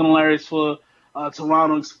it'd be fucking hilarious for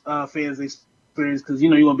Toronto fans to experience because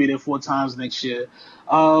you're gonna be there 4 times next year.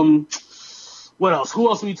 What else? Who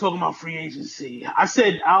else are we talking about free agency? I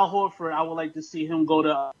said Al Horford. I would like to see him go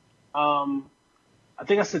to. I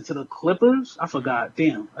think I said to the Clippers. I forgot.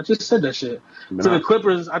 Damn, I just said that shit. To the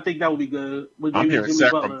Clippers, I think that would be good. I'm hearing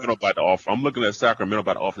Sacramento about to offer. I'm looking at Sacramento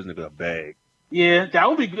about to offer this nigga a bag. Yeah, that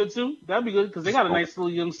would be good too. That'd be good because they got a nice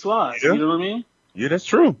little young squad. Yeah. You know what I mean? Yeah, that's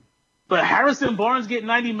true. But Harrison Barnes getting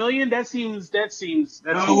 $90 million. That seems. Bro.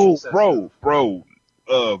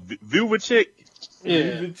 Vujicic.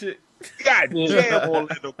 Yeah. Vujicic. God damn,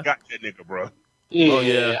 Orlando got that nigga, bro.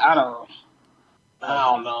 Yeah, I don't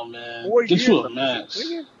know, man. Get you a max.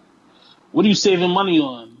 What are you saving money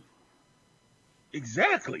on?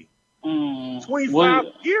 Exactly. 25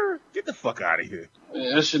 a year? Get the fuck out of here.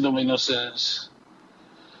 Yeah, that shit don't make no sense.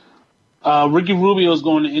 Ricky Rubio's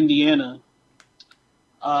going to Indiana.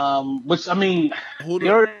 Which, I mean... Who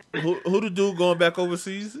the dude going back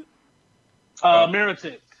overseas?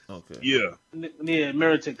 Mirotic. Okay. Yeah,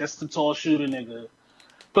 Mirotic. That's the tall shooter nigga.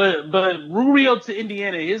 But Rubio to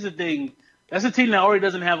Indiana, here's the thing. That's a team that already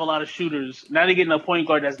doesn't have a lot of shooters. Now they're getting a point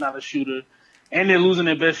guard that's not a shooter. And they're losing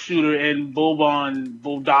their best shooter in Boban,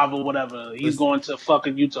 Bogdanovic, whatever. He's going to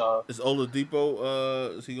fucking Utah. Is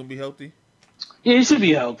Oladipo, is he going to be healthy? Yeah, he should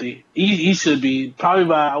be healthy. He should be.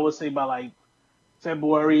 Probably I would say by like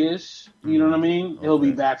February-ish. You know what I mean? Okay. He'll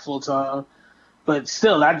be back full time. But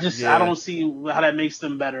still, I don't see how that makes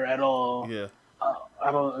them better at all. Yeah.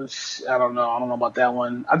 I don't know. I don't know about that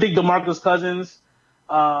one. I think DeMarcus Cousins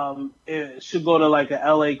it should go to like a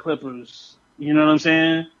LA Clippers. You know what I'm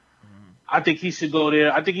saying? I think he should go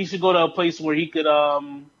there. I think he should go to a place where he could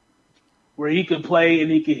play and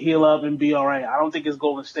he could heal up and be all right. I don't think it's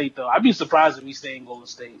Golden State though. I'd be surprised if he stayed in Golden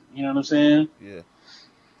State. You know what I'm saying? Yeah.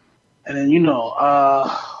 And then of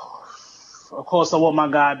course I want my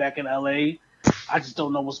guy back in LA. I just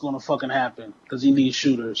don't know what's going to fucking happen because he needs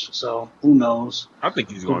shooters. So who knows? I think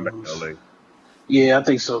he's going back to LA. Yeah, I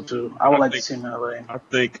think so too. I would like to see him in LA. I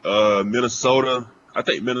think Minnesota.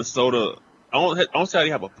 I don't see how they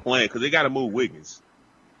have a plan because they got to move Wiggins.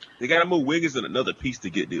 They got to move Wiggins and another piece to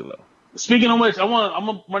get D'Lo. Speaking of which, I'm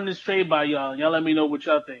gonna run this trade by y'all. Y'all let me know what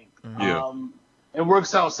y'all think. Yeah. It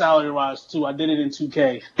works out salary wise too. I did it in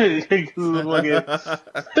 2K.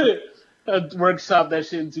 Workshop that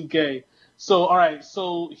shit in 2K. So all right.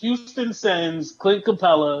 So Houston sends Clint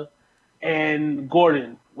Capella and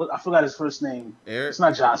Gordon. I forgot his first name. Eric. It's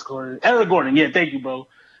not Josh Gordon. Eric Gordon. Yeah, thank you, bro.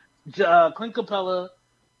 Clint Capella,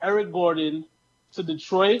 Eric Gordon to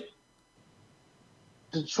Detroit.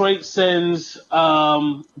 Detroit sends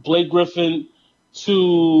Blake Griffin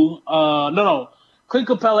to Clint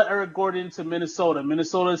Capella, Eric Gordon to Minnesota.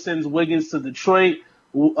 Minnesota sends Wiggins to Detroit.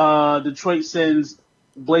 Detroit sends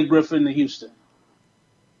Blake Griffin to Houston.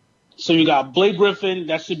 So you got Blake Griffin,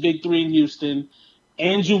 that's your big three in Houston.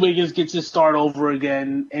 Andrew Wiggins gets his start over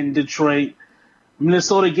again in Detroit.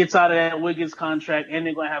 Minnesota gets out of that Wiggins contract, and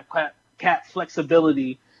they're going to have cap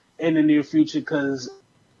flexibility in the near future because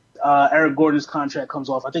Eric Gordon's contract comes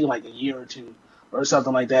off, I think, in like a year or two or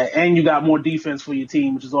something like that. And you got more defense for your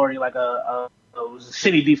team, which is already like it was a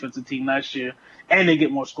shitty defensive team last year. And they get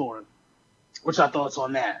more scoring. What's your thoughts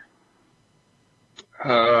on that?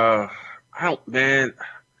 I don't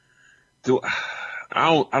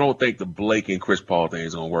think the Blake and Chris Paul thing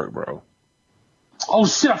is gonna work, bro. Oh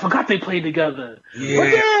shit! I forgot they played together.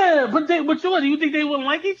 Yeah, but do you think they wouldn't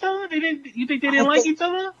like each other? You think they didn't like each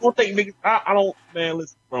other? I don't think niggas. I don't. Man,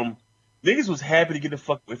 listen. Niggas was happy to get the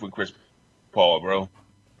fuck away from Chris Paul, bro.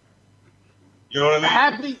 You know what I mean?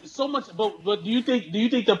 Happy so much, but do you think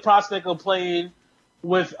the prospect of playing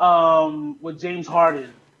with James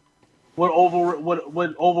Harden would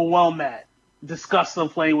overwhelm that? Disgust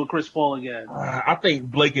of playing with Chris Paul again. I think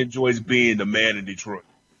Blake enjoys being the man in Detroit.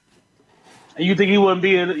 And you think he wouldn't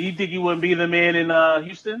be? You think he wouldn't be the man in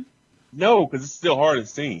Houston? No, because it's still hard to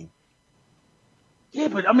see. Yeah,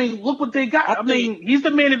 but I mean, look what they got. I mean, he's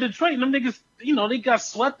the man in Detroit, and them niggas, they got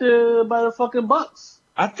swept by the fucking Bucks.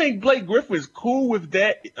 I think Blake Griffin is cool with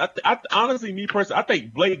that. Honestly, me personally, I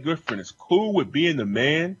think Blake Griffin is cool with being the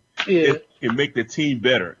man. Yeah. And make the team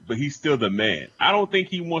better, but he's still the man. I don't think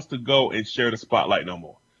he wants to go and share the spotlight no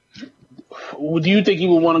more. Do you think he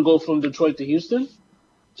would want to go from Detroit to Houston?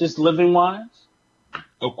 Just living wise?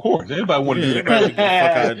 Of course. Everybody want to do that. Get the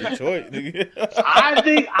fuck out of Detroit, nigga.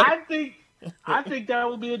 I think that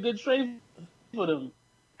would be a good trade for them.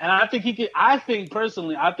 And I think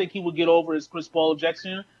personally, he would get over his Chris Paul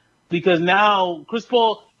objection because now Chris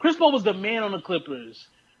Paul was the man on the Clippers.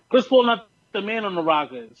 Chris Paul not the man on the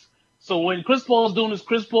Rockets. So when Chris Paul's doing his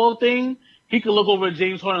Chris Paul thing, he could look over at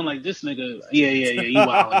James Harden like, this nigga, you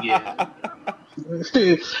wild, yeah.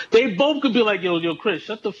 They both could be like, yo, Chris,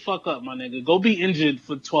 shut the fuck up, my nigga. Go be injured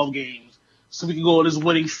for 12 games so we can go on this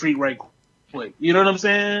winning streak right quick. You know what I'm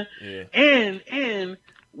saying? Yeah. And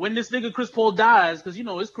when this nigga Chris Paul dies, because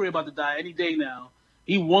his career about to die any day now,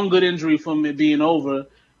 he one good injury from it being over.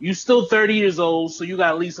 You still 30 years old, so you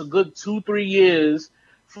got at least a good 2-3 years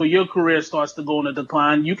for your career starts to go in a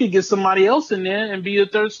decline. You could get somebody else in there and be a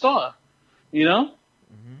third star. Now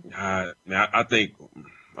I think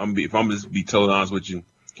if I'm just be totally honest with you,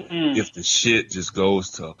 if the shit just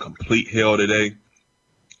goes to complete hell today,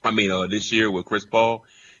 this year with Chris Paul,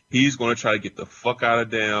 he's going to try to get the fuck out of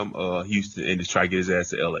damn Houston and just try to get his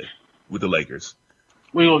ass to LA with the Lakers.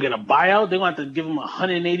 We're going to get a buyout? They're going to have to give him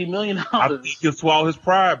 $180 million. I think he'll swallow his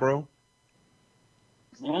pride, bro.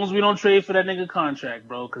 As long as we don't trade for that nigga contract,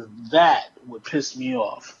 bro, because that would piss me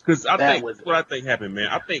off. Because what I think happened, man.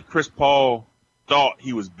 I think Chris Paul thought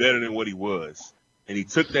he was better than what he was, and he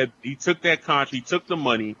took that contract, he took the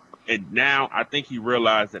money, and now I think he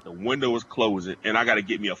realized that the window is closing, and I got to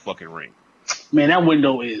get me a fucking ring. Man, that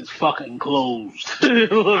window is fucking closed.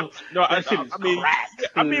 But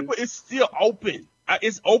it's still open.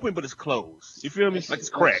 it's open, but it's closed. You feel me? Like it's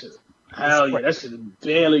cracked. Hell yeah, that shit is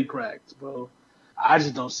barely cracked, bro. I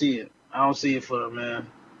just don't see it. I don't see it for him, man.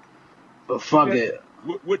 But fuck it.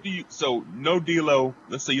 What do you? So no D'Lo.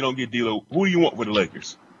 Let's say you don't get D'Lo. Who do you want for the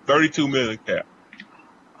Lakers? $32 million cap.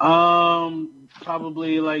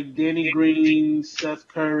 Probably like Danny Green, Seth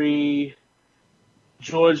Curry,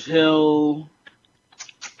 George Hill.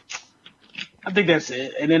 I think that's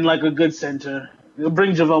it. And then like a good center.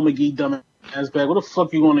 Bring JaVale McGee dumbass back. What the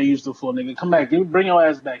fuck you want to use the for, nigga? Come back. Bring your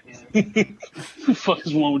ass back in. What the fuck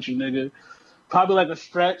is wrong with you, nigga? Probably like a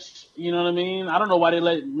stretch. You know what I mean? I don't know why they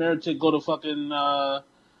let Mirotic go to fucking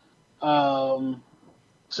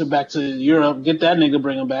back to Europe. Get that nigga,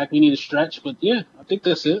 bring him back. We need a stretch. But yeah, I think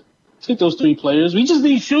that's it. Take those 3 players. We just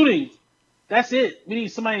need shooting. That's it. We need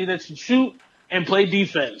somebody that should shoot and play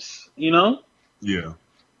defense. You know? Yeah.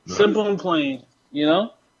 Nice. Simple and plain. You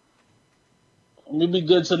know? We'll be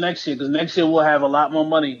good till next year because next year we'll have a lot more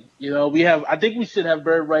money. You know, I think we should have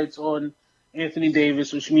bird rights on Anthony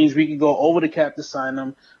Davis, which means we can go over the cap to sign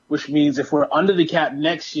him, which means if we're under the cap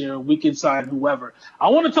next year, we can sign whoever. I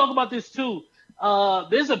want to talk about this too.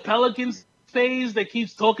 There's a Pelicans phase that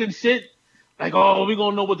keeps talking shit. Like, oh, we're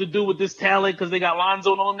going to know what to do with this talent because they got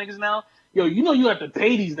Lonzo and all them niggas now. Yo, you know you have to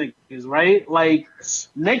pay these niggas, right? Like,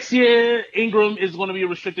 next year, Ingram is going to be a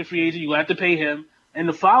restricted free agent. You have to pay him. And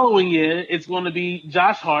the following year, it's going to be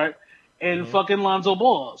Josh Hart and fucking Lonzo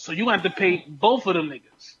Ball. So you have to pay both of them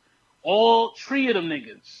niggas. All 3 of them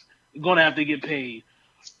niggas are going to have to get paid.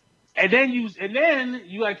 And then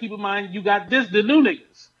you got to keep in mind, you got the new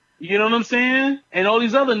niggas. You know what I'm saying? And all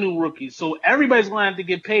these other new rookies. So everybody's going to have to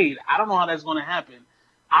get paid. I don't know how that's going to happen.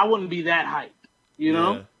 I wouldn't be that hyped. You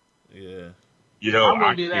know? Yeah. Yo,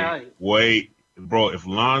 I can't wait. Bro, if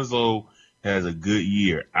Lonzo has a good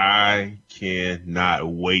year, I cannot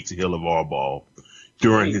wait to hear LeVar Ball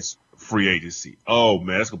during his free agency. Oh,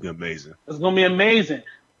 man, that's going to be amazing. It's going to be amazing.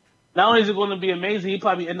 Not only is it going to be amazing, he'll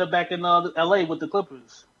probably end up back in L.A. with the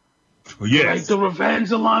Clippers. Yes. Like the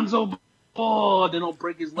revenge of Lonzo Ball. They don't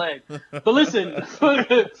break his leg. But listen,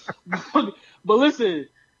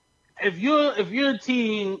 if you're a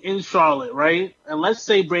team in Charlotte, right, and let's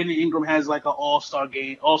say Brandon Ingram has like an all-star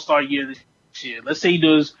year this year. Let's say he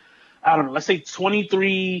does, I don't know, let's say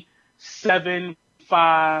 23, 7,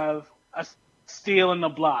 5, a steal in the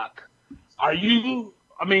block.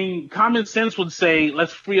 Common sense would say,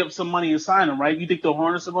 let's free up some money and sign him, right? You think the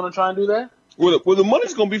Hornets are going to try and do that? Well, the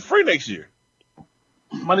money's going to be free next year.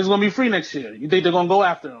 Money's going to be free next year. You think they're going to go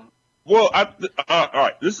after him? Well, all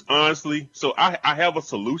right. This honestly, so I have a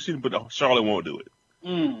solution, but Charlotte won't do it.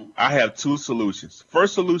 I have 2 solutions.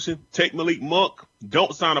 First solution, take Malik Monk.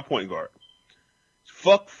 Don't sign a point guard.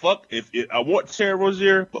 Fuck. I want Terry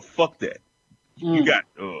Rozier, but fuck that. You got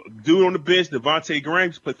dude on the bench, Devontae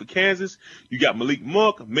Graham, play for Kansas. You got Malik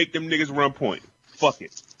Monk. Make them niggas run point. Fuck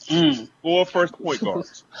it. 4 first point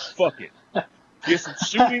guards. Fuck it. Get some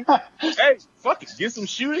shooting. Hey, fuck it. Get some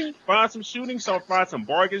shooting. Find some shooting. Find some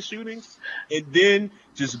bargain shooting. And then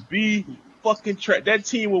just be fucking track. That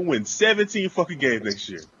team will win 17 fucking games next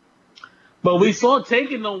year. But we saw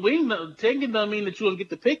taking don't mean that you don't get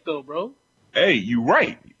the pick though, bro. Hey, you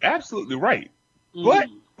right. Absolutely right.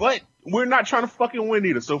 But we're not trying to fucking win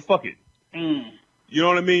either, so fuck it. You know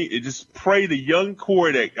what I mean? It just pray the young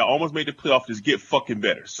core that almost made the playoffs just get fucking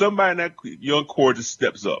better. Somebody in that young core just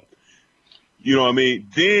steps up. You know what I mean?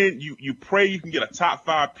 Then you pray you can get a top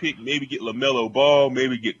 5 pick, maybe get LaMelo Ball,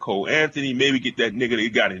 maybe get Cole Anthony, maybe get that nigga that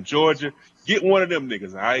you got in Georgia. Get one of them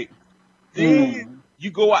niggas, all right? Then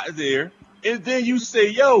you go out there, and then you say,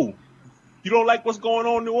 yo, you don't like what's going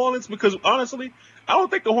on in New Orleans? Because honestly, I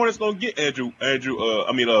don't think the Hornets going to get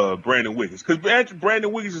Brandon Wiggins. Because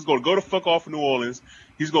Brandon Wiggins is going to go the fuck off in New Orleans.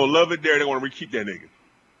 He's going to love it there. They want to keep that nigga.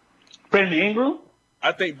 Brandon Ingram?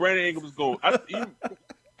 I think Brandon Ingram is going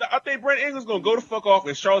I think Brandon Ingram's going to go the fuck off,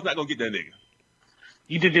 and Charlotte's not going to get that nigga.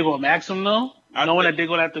 You think they're going to max him, though? Knowing that they're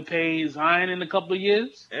going to have to pay Zion in a couple of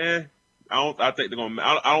years? I don't think they're going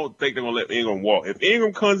to let Ingram walk. If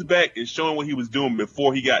Ingram comes back and showing what he was doing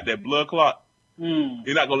before he got that blood clot,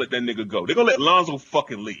 they're not going to let that nigga go. They're going to let Lonzo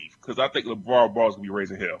fucking leave, because I think LeVar Ball's going to be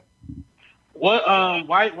raising hell. What?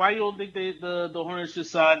 Why you don't think the Hornets should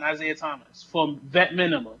sign Isaiah Thomas for vet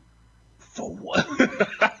minimum? For what?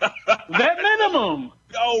 Vet minimum.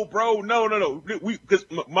 No, bro, no. Because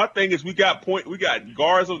my thing is, we got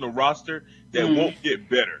guards on the roster that won't get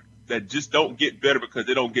better, that just don't get better because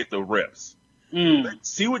they don't get the reps.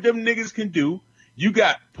 See what them niggas can do. You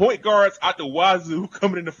got point guards out the wazoo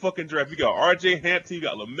coming in the fucking draft. You got R.J. Hampton, you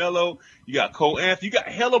got LaMelo, you got Cole Anthony, you got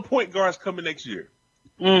hella point guards coming next year.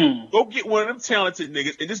 Go get one of them talented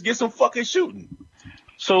niggas and just get some fucking shooting.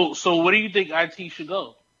 So where do you think IT should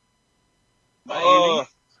go? Miami?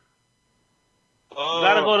 You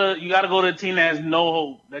gotta go to a team that has no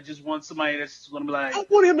hope. That just wants somebody that's gonna be like. I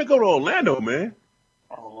want him to go to Orlando, man.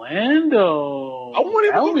 Orlando. I want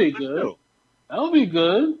him that to would go be to good. Orlando. That would be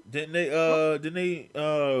good. Didn't they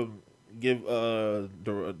give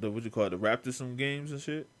the what you call it, the Raptors some games and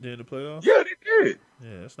shit during the playoffs? Yeah, they did.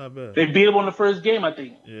 Yeah, that's not bad. They beat them on the first game, I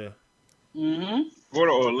think. Yeah. Mm-hmm. Go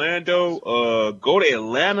to Orlando. Go to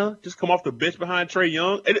Atlanta. Just come off the bench behind Trae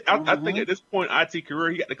Young. I think at this point, IT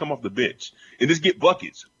career, he got to come off the bench and just get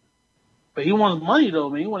buckets. But he wants money though,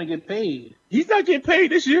 man. He want to get paid. He's not getting paid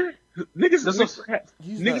this year.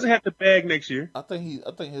 Niggas have the bag next year. I think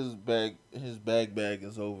his bag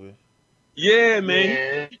is over. Yeah, man.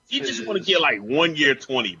 Yeah, he just want to get like 1 year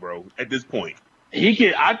 20, bro. At this point, he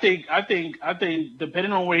can. I think.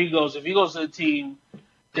 Depending on where he goes, if he goes to a team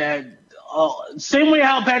that same way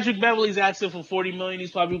how Patrick Beverly's asking for $40 million,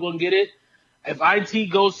 he's probably going to get it. If IT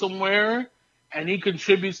goes somewhere and he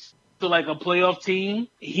contributes to like a playoff team,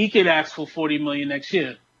 he could ask for $40 million next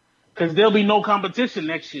year. Because there'll be no competition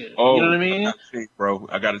next year. Oh, you know what I mean?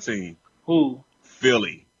 I got a team. Who?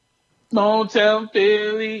 Philly. Don't tell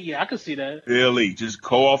Philly. Yeah, I can see that. Philly. Just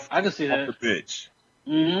go off. I can see that. The bench.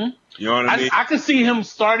 Mm-hmm. You know what I mean? I can see him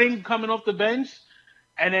coming off the bench,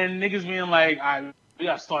 and then niggas being like, all right, we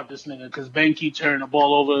got to start this nigga because Ben keep turning the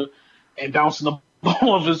ball over and bouncing the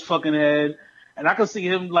ball off his fucking head. And I can see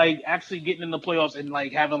him, like, actually getting in the playoffs and,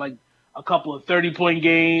 like, having, like, a couple of 30-point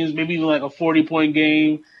games, maybe even, like, a 40-point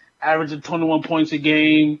game, averaging 21 points a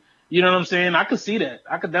game. You know what I'm saying? I could see that.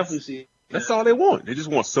 I could definitely see it. That's all they want. They just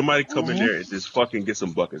want somebody to come in there and just fucking get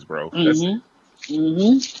some buckets, bro.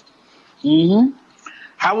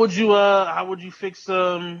 How would you fix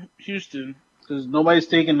Houston? Because nobody's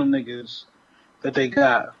taking them niggas that they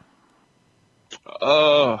got.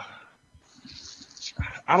 I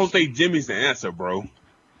don't think Jimmy's the answer, bro.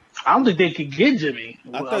 I don't think they could get Jimmy.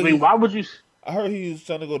 I mean, why would you? I heard he was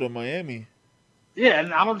trying to go to Miami. Yeah,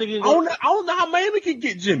 and I don't think I don't know how Miami can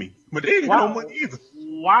get Jimmy, but they ain't got no money either.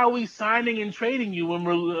 Why are we signing and trading you when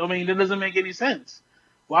that doesn't make any sense.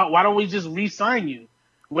 Why don't we just re-sign you?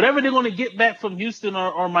 Whatever they're going to get back from Houston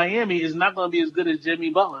or Miami is not going to be as good as Jimmy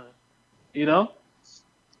Butler. You know?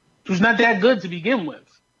 Who's not that good to begin with.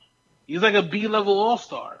 He's like a B-level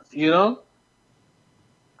all-star, you know?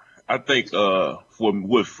 I think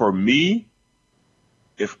for me,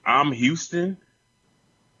 if I'm Houston,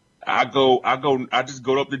 I just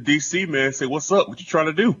go up to DC, man, and say, what's up? What you trying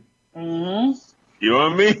to do? Mm-hmm. You know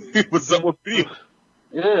what I mean? What's up with me?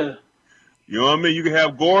 Yeah. You know what I mean? You can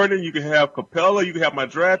have Gordon, you can have Capella, you can have my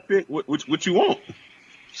draft pick. What you want?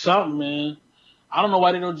 Something, man. I don't know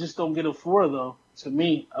why they don't get a 4, though. To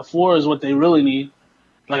me, a 4 is what they really need.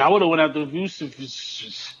 Like, I would have went after Yusuf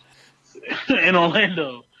in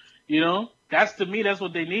Orlando. You know? That's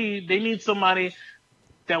what they need. They need somebody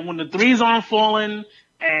that when the threes aren't falling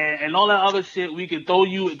and all that other shit, we can throw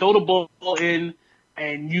the ball in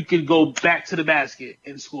and you could go back to the basket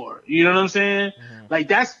and score. You know what I'm saying? Mm-hmm. Like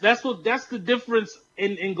that's the difference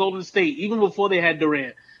in Golden State. Even before they had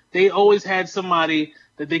Durant, they always had somebody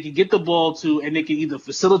that they could get the ball to and they can either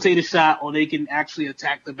facilitate a shot or they can actually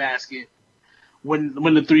attack the basket when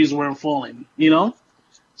the threes weren't falling, you know?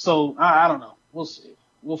 So I don't know. We'll see.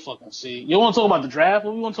 We'll fucking see. You want to talk about the draft?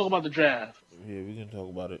 Or we want to talk about the draft? Yeah, we can talk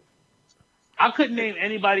about it. I couldn't name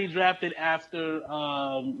anybody drafted after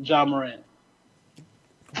Ja Morant.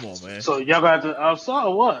 Come on, man. So y'all got to. I'm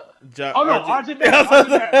sorry. What? Oh no, RJ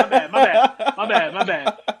Barrett. My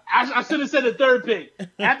bad. I should have said the third pick.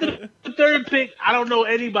 After the third pick, I don't know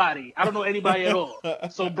anybody. I don't know anybody at all.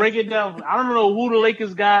 So break it down. I don't know who the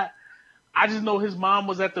Lakers got. I just know his mom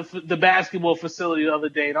was at the basketball facility the other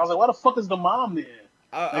day, and I was like, "Why the fuck is the mom there?"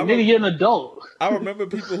 Nigga, you're an adult. I remember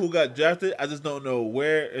people who got drafted. I just don't know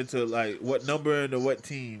where into like what number and what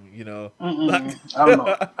team. You know, I don't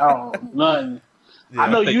know. Nothing. Yeah, I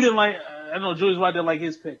know you didn't like. I know Julius White didn't like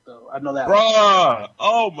his pick though. I know that. Bruh,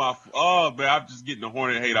 oh man, I'm just getting the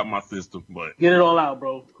Hornet hate out my system. But get it all out,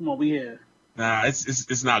 bro. Come on, we here. Nah,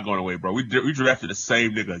 it's not going away, bro. We drafted the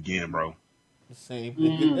same nigga again, bro. The same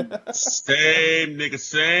nigga. Same nigga,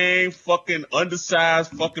 same fucking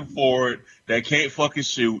undersized fucking forward that can't fucking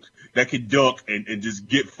shoot, that can dunk and just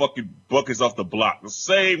get fucking buckets off the block. The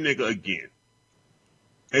same nigga again.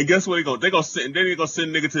 And guess what they're gonna send? Then they're gonna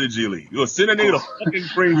send a nigga to the G League. You're gonna send a nigga to fucking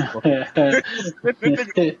Greensboro.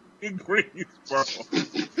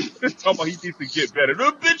 Talking about he needs to get better.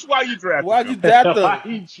 No, bitch, why you draft him? Why'd you draft him? Why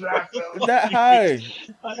you draft him? That high?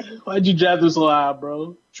 Why'd you draft him so high,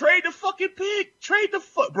 bro? Trade the fucking pick. Trade the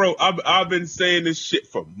fuck, bro. I've been saying this shit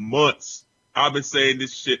for months. I've been saying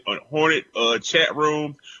this shit on Hornet chat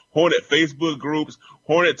rooms, Hornet Facebook groups,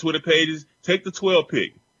 Hornet Twitter pages. Take the 12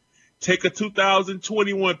 pick. Take a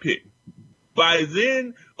 2021 pick. By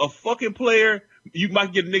then, a fucking player, you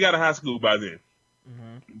might get a nigga out of high school by then.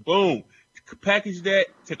 Mm-hmm. Boom. Package that,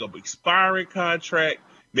 take an expiring contract,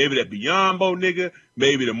 maybe that Biyombo nigga,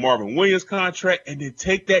 maybe the Marvin Williams contract, and then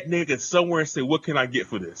take that nigga somewhere and say, what can I get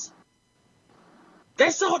for this?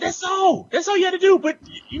 That's all you had to do. But,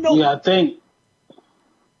 you know. Yeah, I think.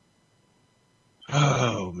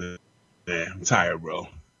 Oh, man, I'm tired, bro.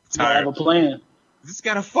 I have a plan. This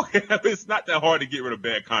gotta fucking happen. It's not that hard to get rid of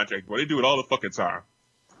bad contracts, bro. They do it all the fucking time.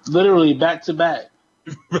 Literally back to back.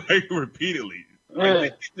 Right? Repeatedly. Yeah.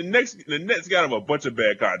 Like, the Nets got them a bunch of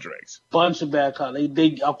bad contracts. Bunch of bad contracts.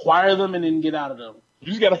 They acquire them and then get out of them. You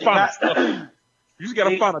just gotta find a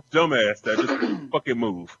dumbass that just fucking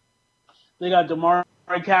move. They got DeMar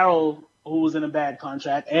Carroll, who was in a bad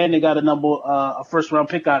contract, and they got a first round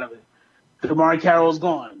pick out of it. DeMar Carroll's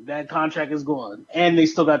gone. That contract is gone. And they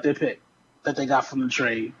still got their pick that they got from the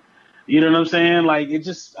trade. You know what I'm saying? Like, it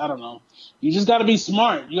just, I don't know. You just got to be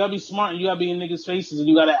smart. You got to be smart, and you got to be in niggas' faces, and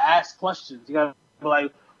you got to ask questions. You got to be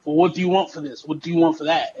like, well, what do you want for this? What do you want for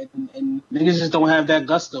that? And niggas just don't have that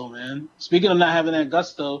gusto, man. Speaking of not having that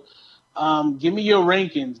gusto, give me your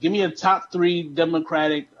rankings. Give me a top 3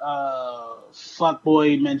 Democratic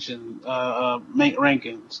fuckboy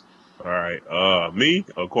rankings. All right. Me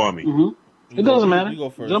or Kwame? Mm-hmm. It doesn't matter. You go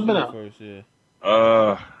first. Jump it out. First,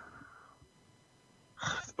 yeah.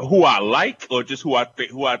 Who I like, or just who I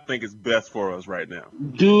think is best for us right now?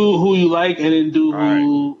 Do who you like, and then do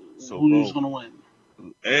who's gonna win.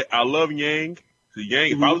 I love Yang. So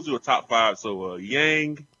Yang, if I was to do a top 5, so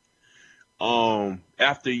Yang.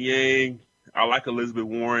 After Yang, I like Elizabeth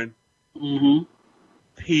Warren. Mm-hmm.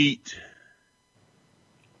 Pete.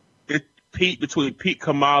 Between Pete,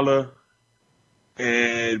 Kamala,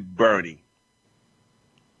 and Bernie.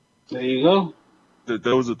 There you go.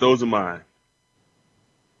 Those are mine.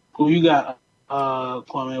 Who you got,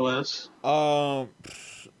 Kwame West?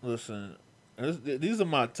 Listen, these are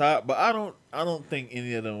my top, but I don't think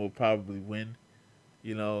any of them will probably win.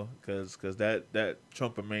 You know, because that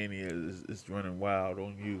Trumpomania is running wild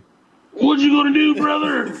on you. What you gonna do,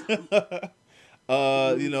 brother?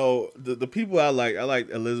 You know, the people I like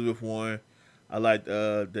Elizabeth Warren. I like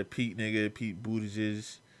the Pete nigga, Pete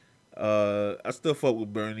Buttigieg. I still fuck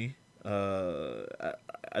with Bernie.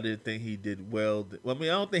 I didn't think he did well. Well, I mean,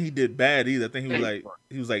 I don't think he did bad either. I think he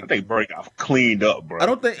was like. I think Bernie got cleaned up, bro. I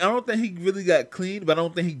don't think he really got cleaned, but I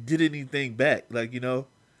don't think he did anything back. Like, you know,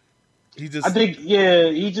 he just. I think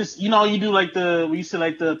he just you do like we used to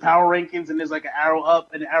like the power rankings, and there's like an arrow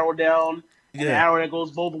up and an arrow down. And an arrow that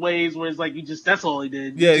goes both ways, where it's like that's all he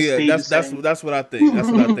did. That's what I think. That's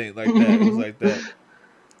what I think. Like that, it was like that.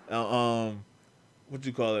 What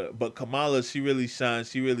you call it? But Kamala, she really shined.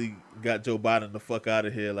 She really got Joe Biden the fuck out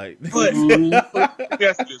of here. Like, let me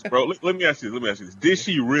ask you this, bro. Let me ask you this. Did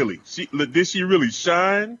she really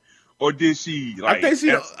shine, or did she? Like,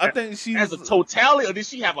 I think she as a totality, or did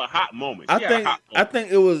she have a hot moment? I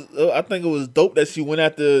think it was dope that she went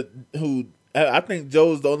after who. I think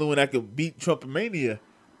Joe's the only one that could beat Trumpomania,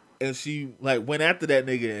 and she like went after that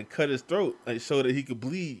nigga and cut his throat, like so that he could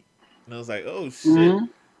bleed. And I was like, oh shit,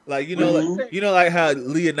 like like how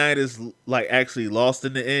Leonidas like actually lost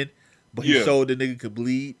in the end, but he showed the nigga could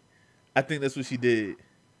bleed. I think that's what she did.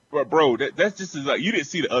 Bro, that's just like you didn't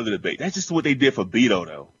see the other debate. That's just what they did for Beto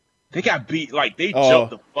though. They got beat like they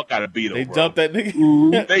jumped the fuck out of Beto. They bro. Jumped that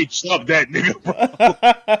nigga. They jumped that nigga,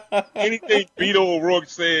 bro. Anything Beto O'Rourke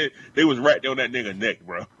said, they was right on that nigga neck,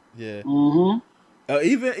 bro. Yeah.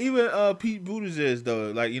 Even Pete Buttigieg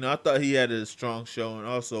though, like, you know, I thought he had a strong showing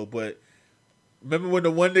also, but remember when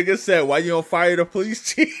the one nigga said, "Why you don't fire the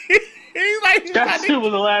police chief?" He's like, that shit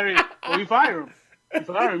was hilarious. Well, you fire him.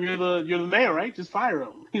 You're the mayor, right? Just fire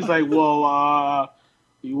him. He's like, well,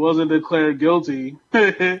 he wasn't declared guilty.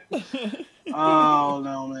 Oh,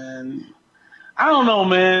 no, man. I don't know,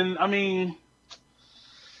 man. I mean,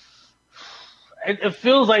 it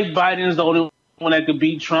feels like Biden's the only one that could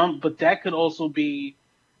beat Trump, but that could also be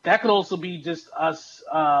just us.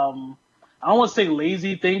 I don't want to say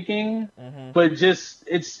lazy thinking, but just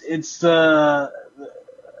it's just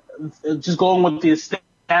going with the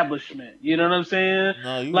establishment. You know what I'm saying?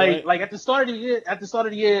 No, like at the start of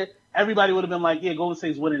the year, everybody would have been like, yeah, Golden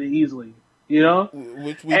State's winning it easily. You know?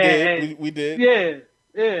 Which we did. We did. Yeah.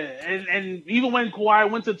 And even when Kawhi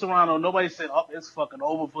went to Toronto, nobody said, oh, it's fucking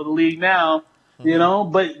over for the league now. You know?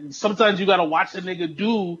 But sometimes you got to watch the nigga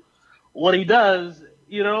do what he does,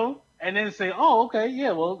 you know? And then say, oh, okay,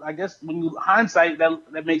 yeah, well, I guess when you hindsight,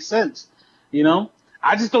 that makes sense. You know?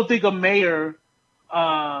 I just don't think a mayor,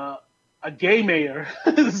 a gay mayor,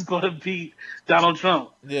 is going to beat Donald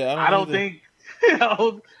Trump. Yeah, I don't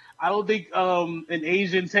think an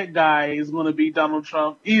Asian tech guy is going to beat Donald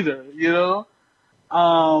Trump either.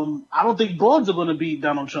 I don't think broads are going to beat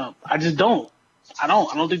Donald Trump. I just don't. I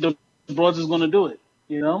don't think the broads is going to do it.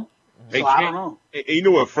 So I don't know. And you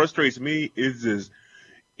know what frustrates me is just,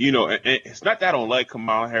 and it's not that I don't like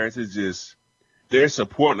Kamala Harris. It's just they're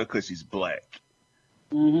supporting her because she's black.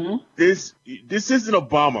 Mm-hmm. This isn't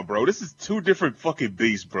Obama, bro. This is two different fucking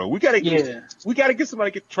beasts, bro. We gotta get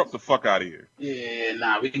somebody to get Trump the fuck out of here. Yeah,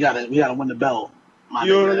 nah, we gotta win the belt. You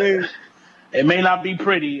know what I mean? It may not be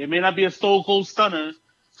pretty. It may not be a Stone Cold Stunner.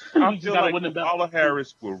 I feel like Kamala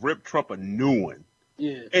Harris will rip Trump a new one.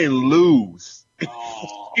 Yeah. And lose.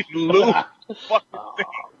 Oh. Lose fucking thing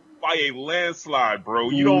by a landslide, bro.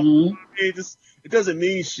 You don't. It doesn't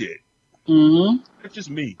mean shit. Mm-hmm. It's just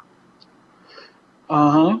me.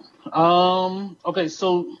 Okay,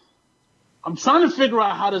 so I'm trying to figure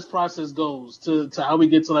out how this process goes to how we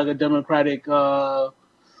get to like a Democratic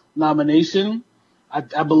nomination.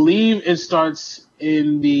 I believe it starts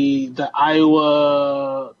in the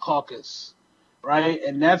Iowa caucus, right?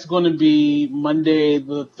 And that's going to be Monday,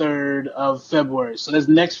 the 3rd of February. So that's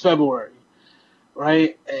next February,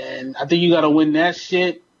 right? And I think you got to win that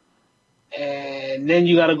shit. And then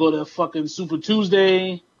you got to go to fucking Super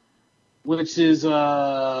Tuesday, which is, hold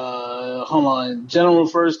on, general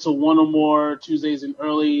refers to one or more Tuesdays in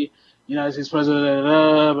early United States president,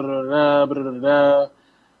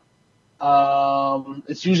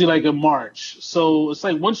 it's usually like in March. So it's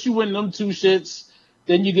like once you win them two shits,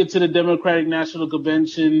 then you get to the Democratic National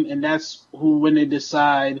Convention, and that's when they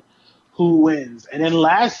decide who wins. And then the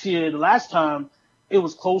last time, it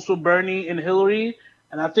was close with Bernie and Hillary,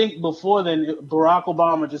 and I think before then, Barack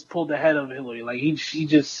Obama just pulled ahead of Hillary. Like he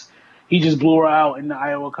just blew her out in the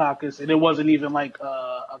Iowa caucus, and it wasn't even like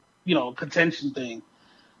a contention thing.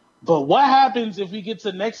 But what happens if we get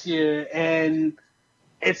to next year and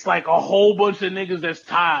it's like a whole bunch of niggas that's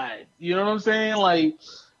tied? You know what I'm saying? Like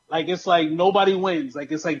it's like nobody wins.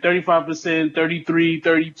 Like it's like 35%, 33,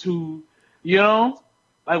 32.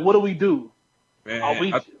 Like what do we do?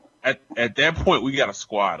 Man, at that point we got to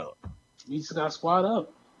squad up. We just got to squad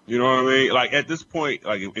up. You know what I mean? Like at this point,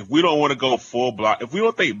 like if we don't want to go full block, if we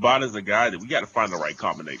don't think Biden's a guy, then we got to find the right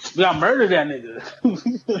combination. We got to murder that nigga.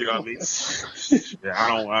 You know what I mean? Yeah, I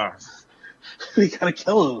don't. We gotta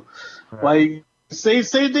kill him. Like same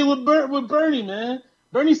thing with Bernie, man.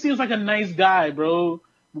 Bernie seems like a nice guy, bro.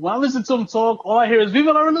 When I listen to him talk, all I hear is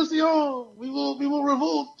 "Viva la revolución! We will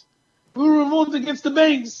revolt. We will revolt against the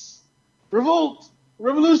banks. Revolt,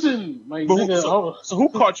 revolution." Like, so who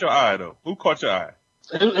caught your eye though? Who caught your eye?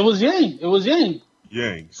 It was Yang.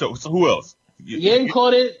 Yang. So who else? Yang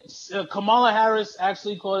caught it. Kamala Harris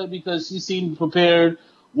actually caught it because she seemed prepared.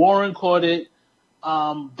 Warren caught it.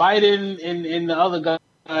 Biden and the other guy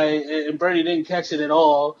and Bernie didn't catch it at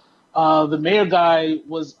all. The mayor guy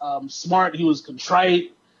was smart. He was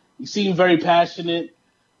contrite. He seemed very passionate.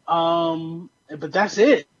 But that's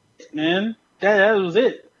it, man. That was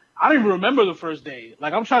it. I don't even remember the first day.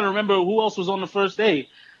 Like, I'm trying to remember who else was on the first day.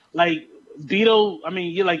 Like, Beto, I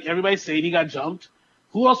mean, like everybody said, he got jumped.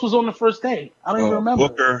 Who else was on the first day? I don't even remember.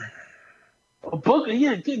 Booker. Booker,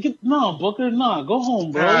 yeah. Booker, go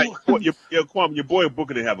home, bro. Kwame, your boy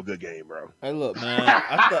Booker didn't have a good game, bro. Hey, look, man.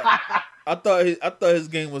 I thought his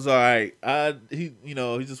game was all right. He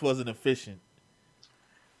just wasn't efficient.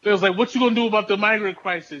 It was like, what you gonna do about the migrant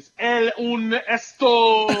crisis? El un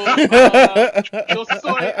esto. Yo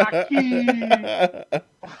soy aquí.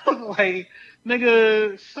 Like,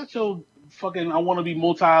 nigga, shut your fucking I want to be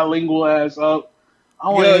multilingual ass up. I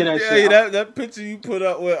want to hear that shit. Yeah, that picture you put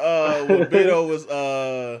up with Beto was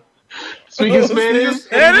speaking Spanish.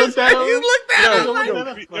 You looked at him. Hey,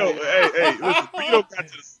 listen, Beto got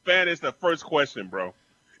to the Spanish the first question, bro.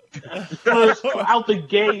 First out the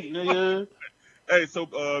gate, nigga. Hey, so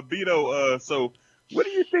Beto, so what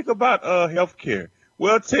do you think about healthcare?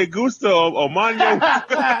 Well, te gusta o maño.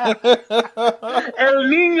 El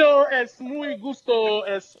niño es muy gusto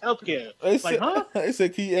es healthcare. They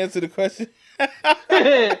said, can you answer the question?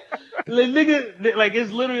 Nigga, like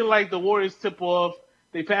it's literally like the Warriors tip off.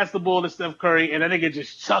 They pass the ball to Steph Curry, and that nigga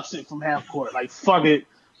just chucks it from half court. Like, fuck it,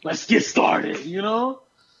 let's get started.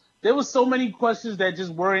 There was so many questions that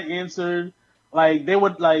just weren't answered. Like they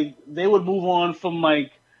would move on from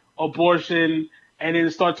like abortion and then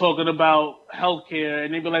start talking about healthcare,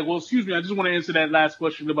 and they'd be like, "Well, excuse me, I just want to answer that last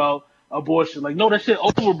question about abortion." Like, no, that shit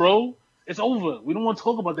over, bro. It's over. We don't want to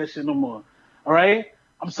talk about that shit no more. All right.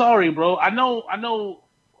 I'm sorry, bro. I know.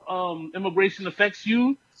 Immigration affects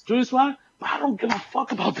you, Julius Rod, I don't give a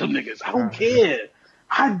fuck about them niggas. I don't care.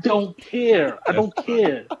 I don't care. I don't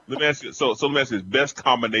care. Let me ask you. So let me ask you this: best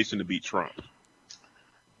combination to beat Trump.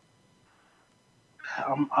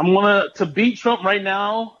 I'm to beat Trump right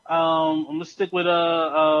now. I'm gonna stick with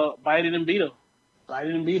Biden and Beto.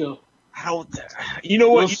 Biden and Beto. You know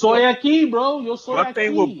what? Yo soy aquí, bro. Yo soy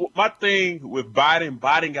aquí. My thing with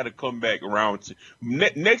Biden got to come back around.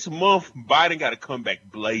 Next month, Biden got to come back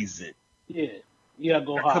blazing. Yeah,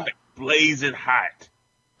 go hot. Come back blazing hot.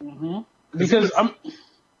 Mm-hmm. Because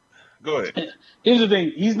Go ahead. Here's the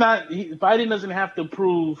thing: Biden doesn't have to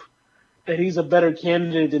prove that he's a better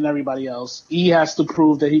candidate than everybody else. He has to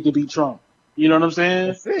prove that he could beat Trump. You know what I'm saying?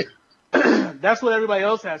 That's it. That's what everybody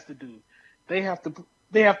else has to do. They have to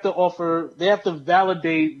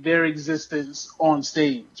validate their existence on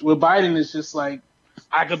stage. Where Biden is just like,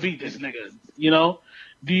 I could beat this nigga. You know?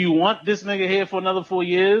 Do you want this nigga here for another 4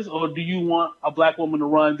 years, or do you want a black woman to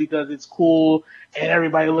run because it's cool and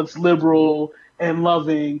everybody looks liberal and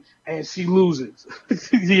loving and she loses?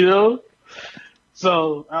 You know?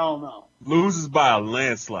 So I don't know. Loses by a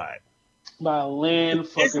landslide. By a land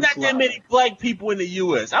fucking It's not that many black people in the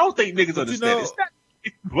U.S. I don't think niggas understand. It's not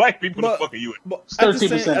black people in the fucking U.S. But at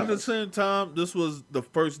the same time, this was the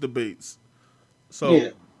first debates.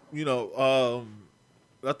 So,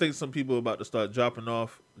 I think some people are about to start dropping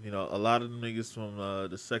off. You know, a lot of the niggas from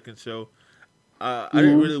the second show. I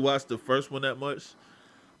didn't really watch the first one that much.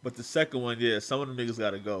 But the second one, some of them niggas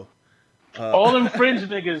got to go. All them fringe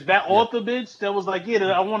niggas, that author bitch that was like,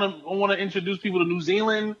 I want to introduce people to New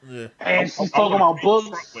Zealand, and she's talking about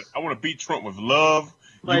books. I want to beat Trump with love.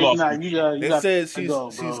 Like, they said she's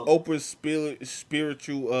Oprah's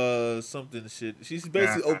spiritual something shit. She's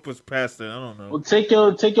basically Oprah's pastor. I don't know. Well, take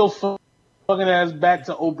your fucking ass back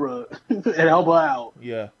to Oprah and help her out.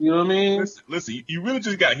 Yeah, you know what I mean. Listen, you really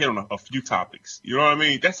just got hit on a few topics. You know what I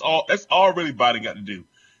mean? That's all really Biden got to do.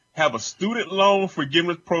 Have a student loan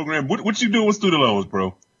forgiveness program. What you do with student loans,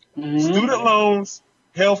 bro? Mm-hmm. Student loans,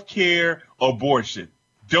 health care, abortion.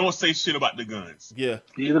 Don't say shit about the guns. Yeah.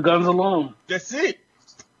 Leave the guns alone. That's it.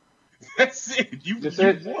 That's it. You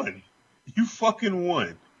won. You fucking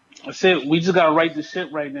won. That's it. We just gotta write the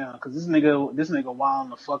shit right now because this nigga wilding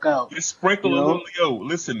the fuck out. Just sprinkle a little. Yo,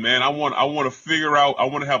 listen, man. I want to figure out. I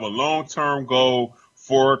want to have a long-term goal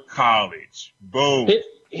for college. Boom.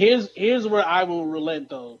 Here's where I will relent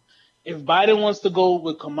though. If Biden wants to go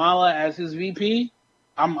with Kamala as his VP,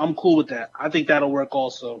 I'm cool with that. I think that'll work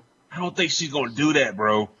also. I don't think she's gonna do that,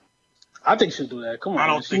 bro. I think she'll do that. Come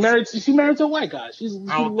on, she's married to a white guy. She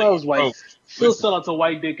loves white. She'll sell out to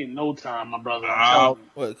white dick in no time, my brother.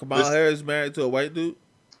 What? Kamala Harris married to a white dude?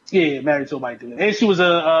 Yeah, married to a white dude, and she was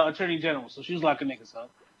a attorney general, so she was like a nigga. So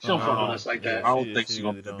she don't fuck with us like that. I don't think she's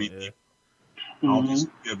gonna be a VP. I don't think she's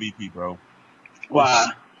gonna be a VP, bro. Why?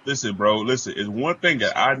 Listen, bro. Listen, it's one thing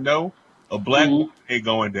that I know: a black woman ain't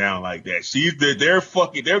going down like that.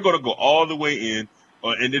 They're gonna go all the way in,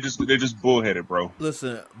 and they're just bullheaded, bro.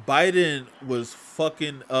 Listen, Biden was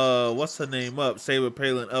fucking what's her name up, Sarah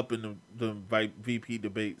Palin up in the VP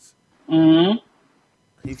debates. Mm-hmm.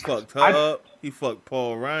 He fucked her up. He fucked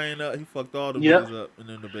Paul Ryan up. He fucked all the niggas up in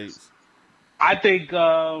the debates. I think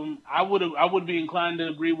I would be inclined to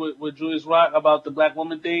agree with Julius Rock about the black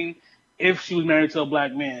woman thing if she was married to a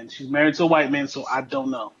black man. She's married to a white man, so I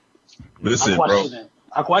don't know. Listen,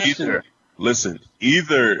 I question it. Listen,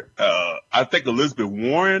 I think Elizabeth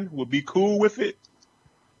Warren would be cool with it.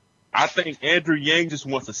 I think Andrew Yang just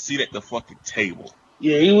wants a seat at the fucking table.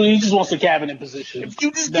 Yeah, he just wants a cabinet position. If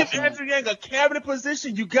you just give Andrew Yang a cabinet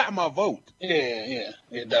position, you got my vote. Yeah,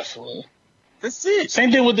 definitely. That's it.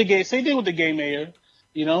 Same thing with the gay mayor.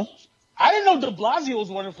 You know, I didn't know De Blasio was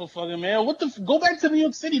running for fucking mayor. Go back to New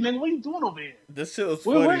York City, nigga. What are you doing over here? This shit was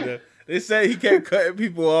funny, man. They say he kept cutting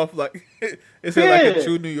people off like like a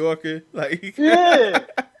true New Yorker. Yeah.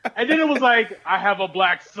 And then it was like, I have a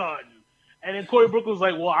black son. And then Cory Brooks was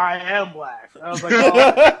like, well, I am black. I was like,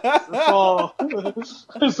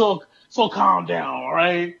 so calm down, all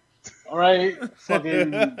right? All right?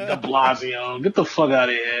 Fucking De Blasio. Get the fuck out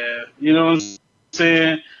of here. You know what I'm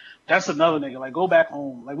saying? That's another nigga. Like, go back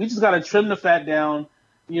home. Like, we just got to trim the fat down.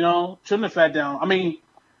 You know? Trim the fat down. I mean,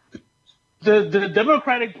 the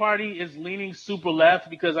Democratic Party is leaning super left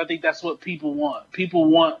because I think that's what people want. People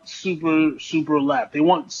want super, super left. They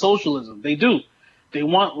want socialism. They do. They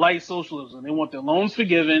want light socialism. They want their loans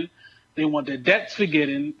forgiven. They want their debts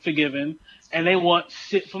forgiven. And they want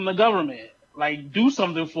shit from the government. Like, do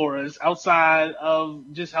something for us outside of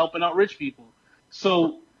just helping out rich people.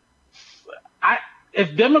 So,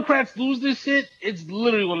 if Democrats lose this shit, it's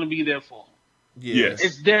literally going to be their fault. Yes.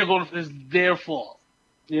 It's their fault.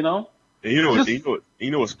 You know? And you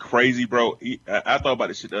know what's crazy, bro? I thought about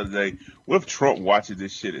this shit the other day. What if Trump watches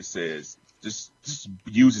this shit and says, just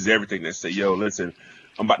uses everything that say, yo, listen,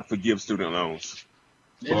 I'm about to forgive student loans.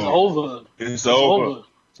 It's over. It's over.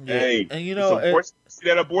 Yeah. Hey, and see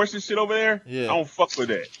that abortion shit over there? Yeah. I don't fuck with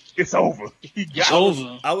that. It's over.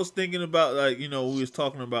 I was thinking about, like, we was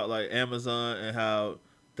talking about, like, Amazon and how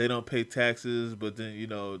they don't pay taxes, but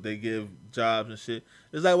then, they give jobs and shit.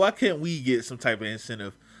 It's like, why can't we get some type of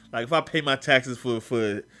incentive? Like, if I pay my taxes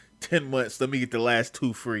for 10 months, let me get the last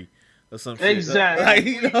 2 free or something.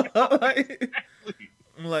 Exactly.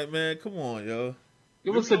 I'm like, man, come on, yo.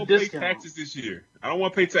 Give us a discount. Pay taxes this year. I don't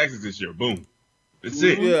want to pay taxes this year. Boom. That's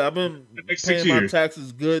it. Yeah, I've been paying my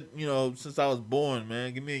taxes good, since I was born,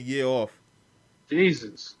 man. Give me a year off.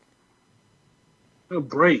 Jesus. A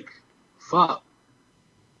break. Fuck.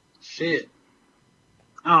 Shit.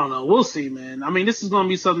 I don't know. We'll see, man. I mean, this is going to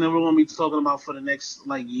be something that we're going to be talking about for the next,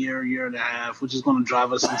 year and a half, which is going to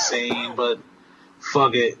drive us insane, but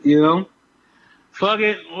fuck it, Fuck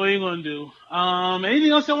it. What are you going to do?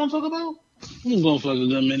 Anything else y'all want to talk about? I'm going for a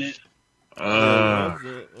good minute. I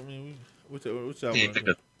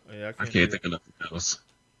can't think of nothing else.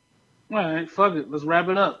 All right, fuck it. Let's wrap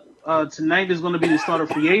it up. Tonight is going to be the start of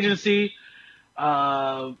free agency.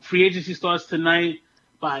 Free agency starts tonight.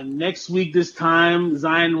 By next week this time,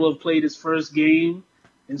 Zion will have played his first game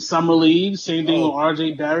in Summer League. Same thing with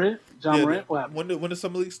R.J. Barrett, John Morant. What happened? When does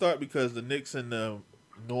Summer League start? Because the Knicks and New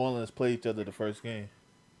Orleans play each other the first game.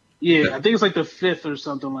 Yeah, I think it's like the 5th or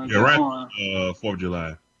something like that. Yeah, right. 4th of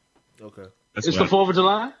July. Okay. It's the 4th of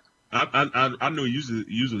July? I know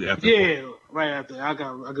usually after. Yeah, right after. I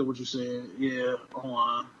get what you're saying. Yeah,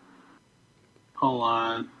 hold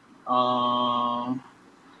on.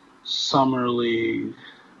 Summer League.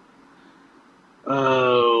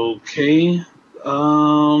 Okay.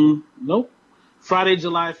 Nope. Friday,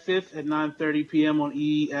 July 5th at 9:30 p.m. on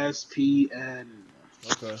ESPN.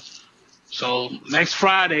 Okay. So next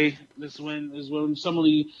Friday is when Summer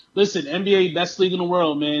League. Listen, NBA best league in the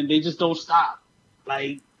world, man. They just don't stop.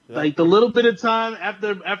 Like the little bit of time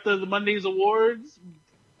after the Monday's awards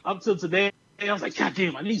up till today, I was like, God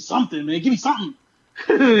damn, I need something, man. Give me something,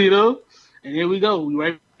 And here we go. We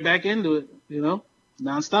right back into it,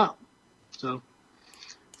 nonstop. So,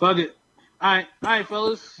 fuck it. All right,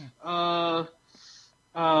 fellas. Kwame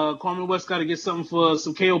West got to get something for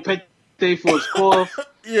some KO Pete for his cough.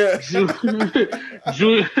 Yeah.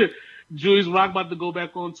 Julius Rock about to go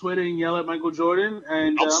back on Twitter and yell at Michael Jordan.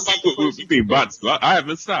 And I'm about to I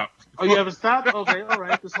haven't stopped. Oh, you haven't stopped? Okay, all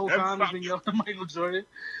right. This whole time he's been yelling at Michael Jordan.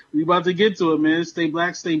 We about to get to it, man. Stay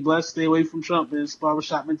black, stay blessed, stay away from Trump, man. It's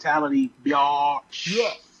barbershop mentality. Biatch.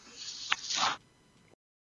 Yeah.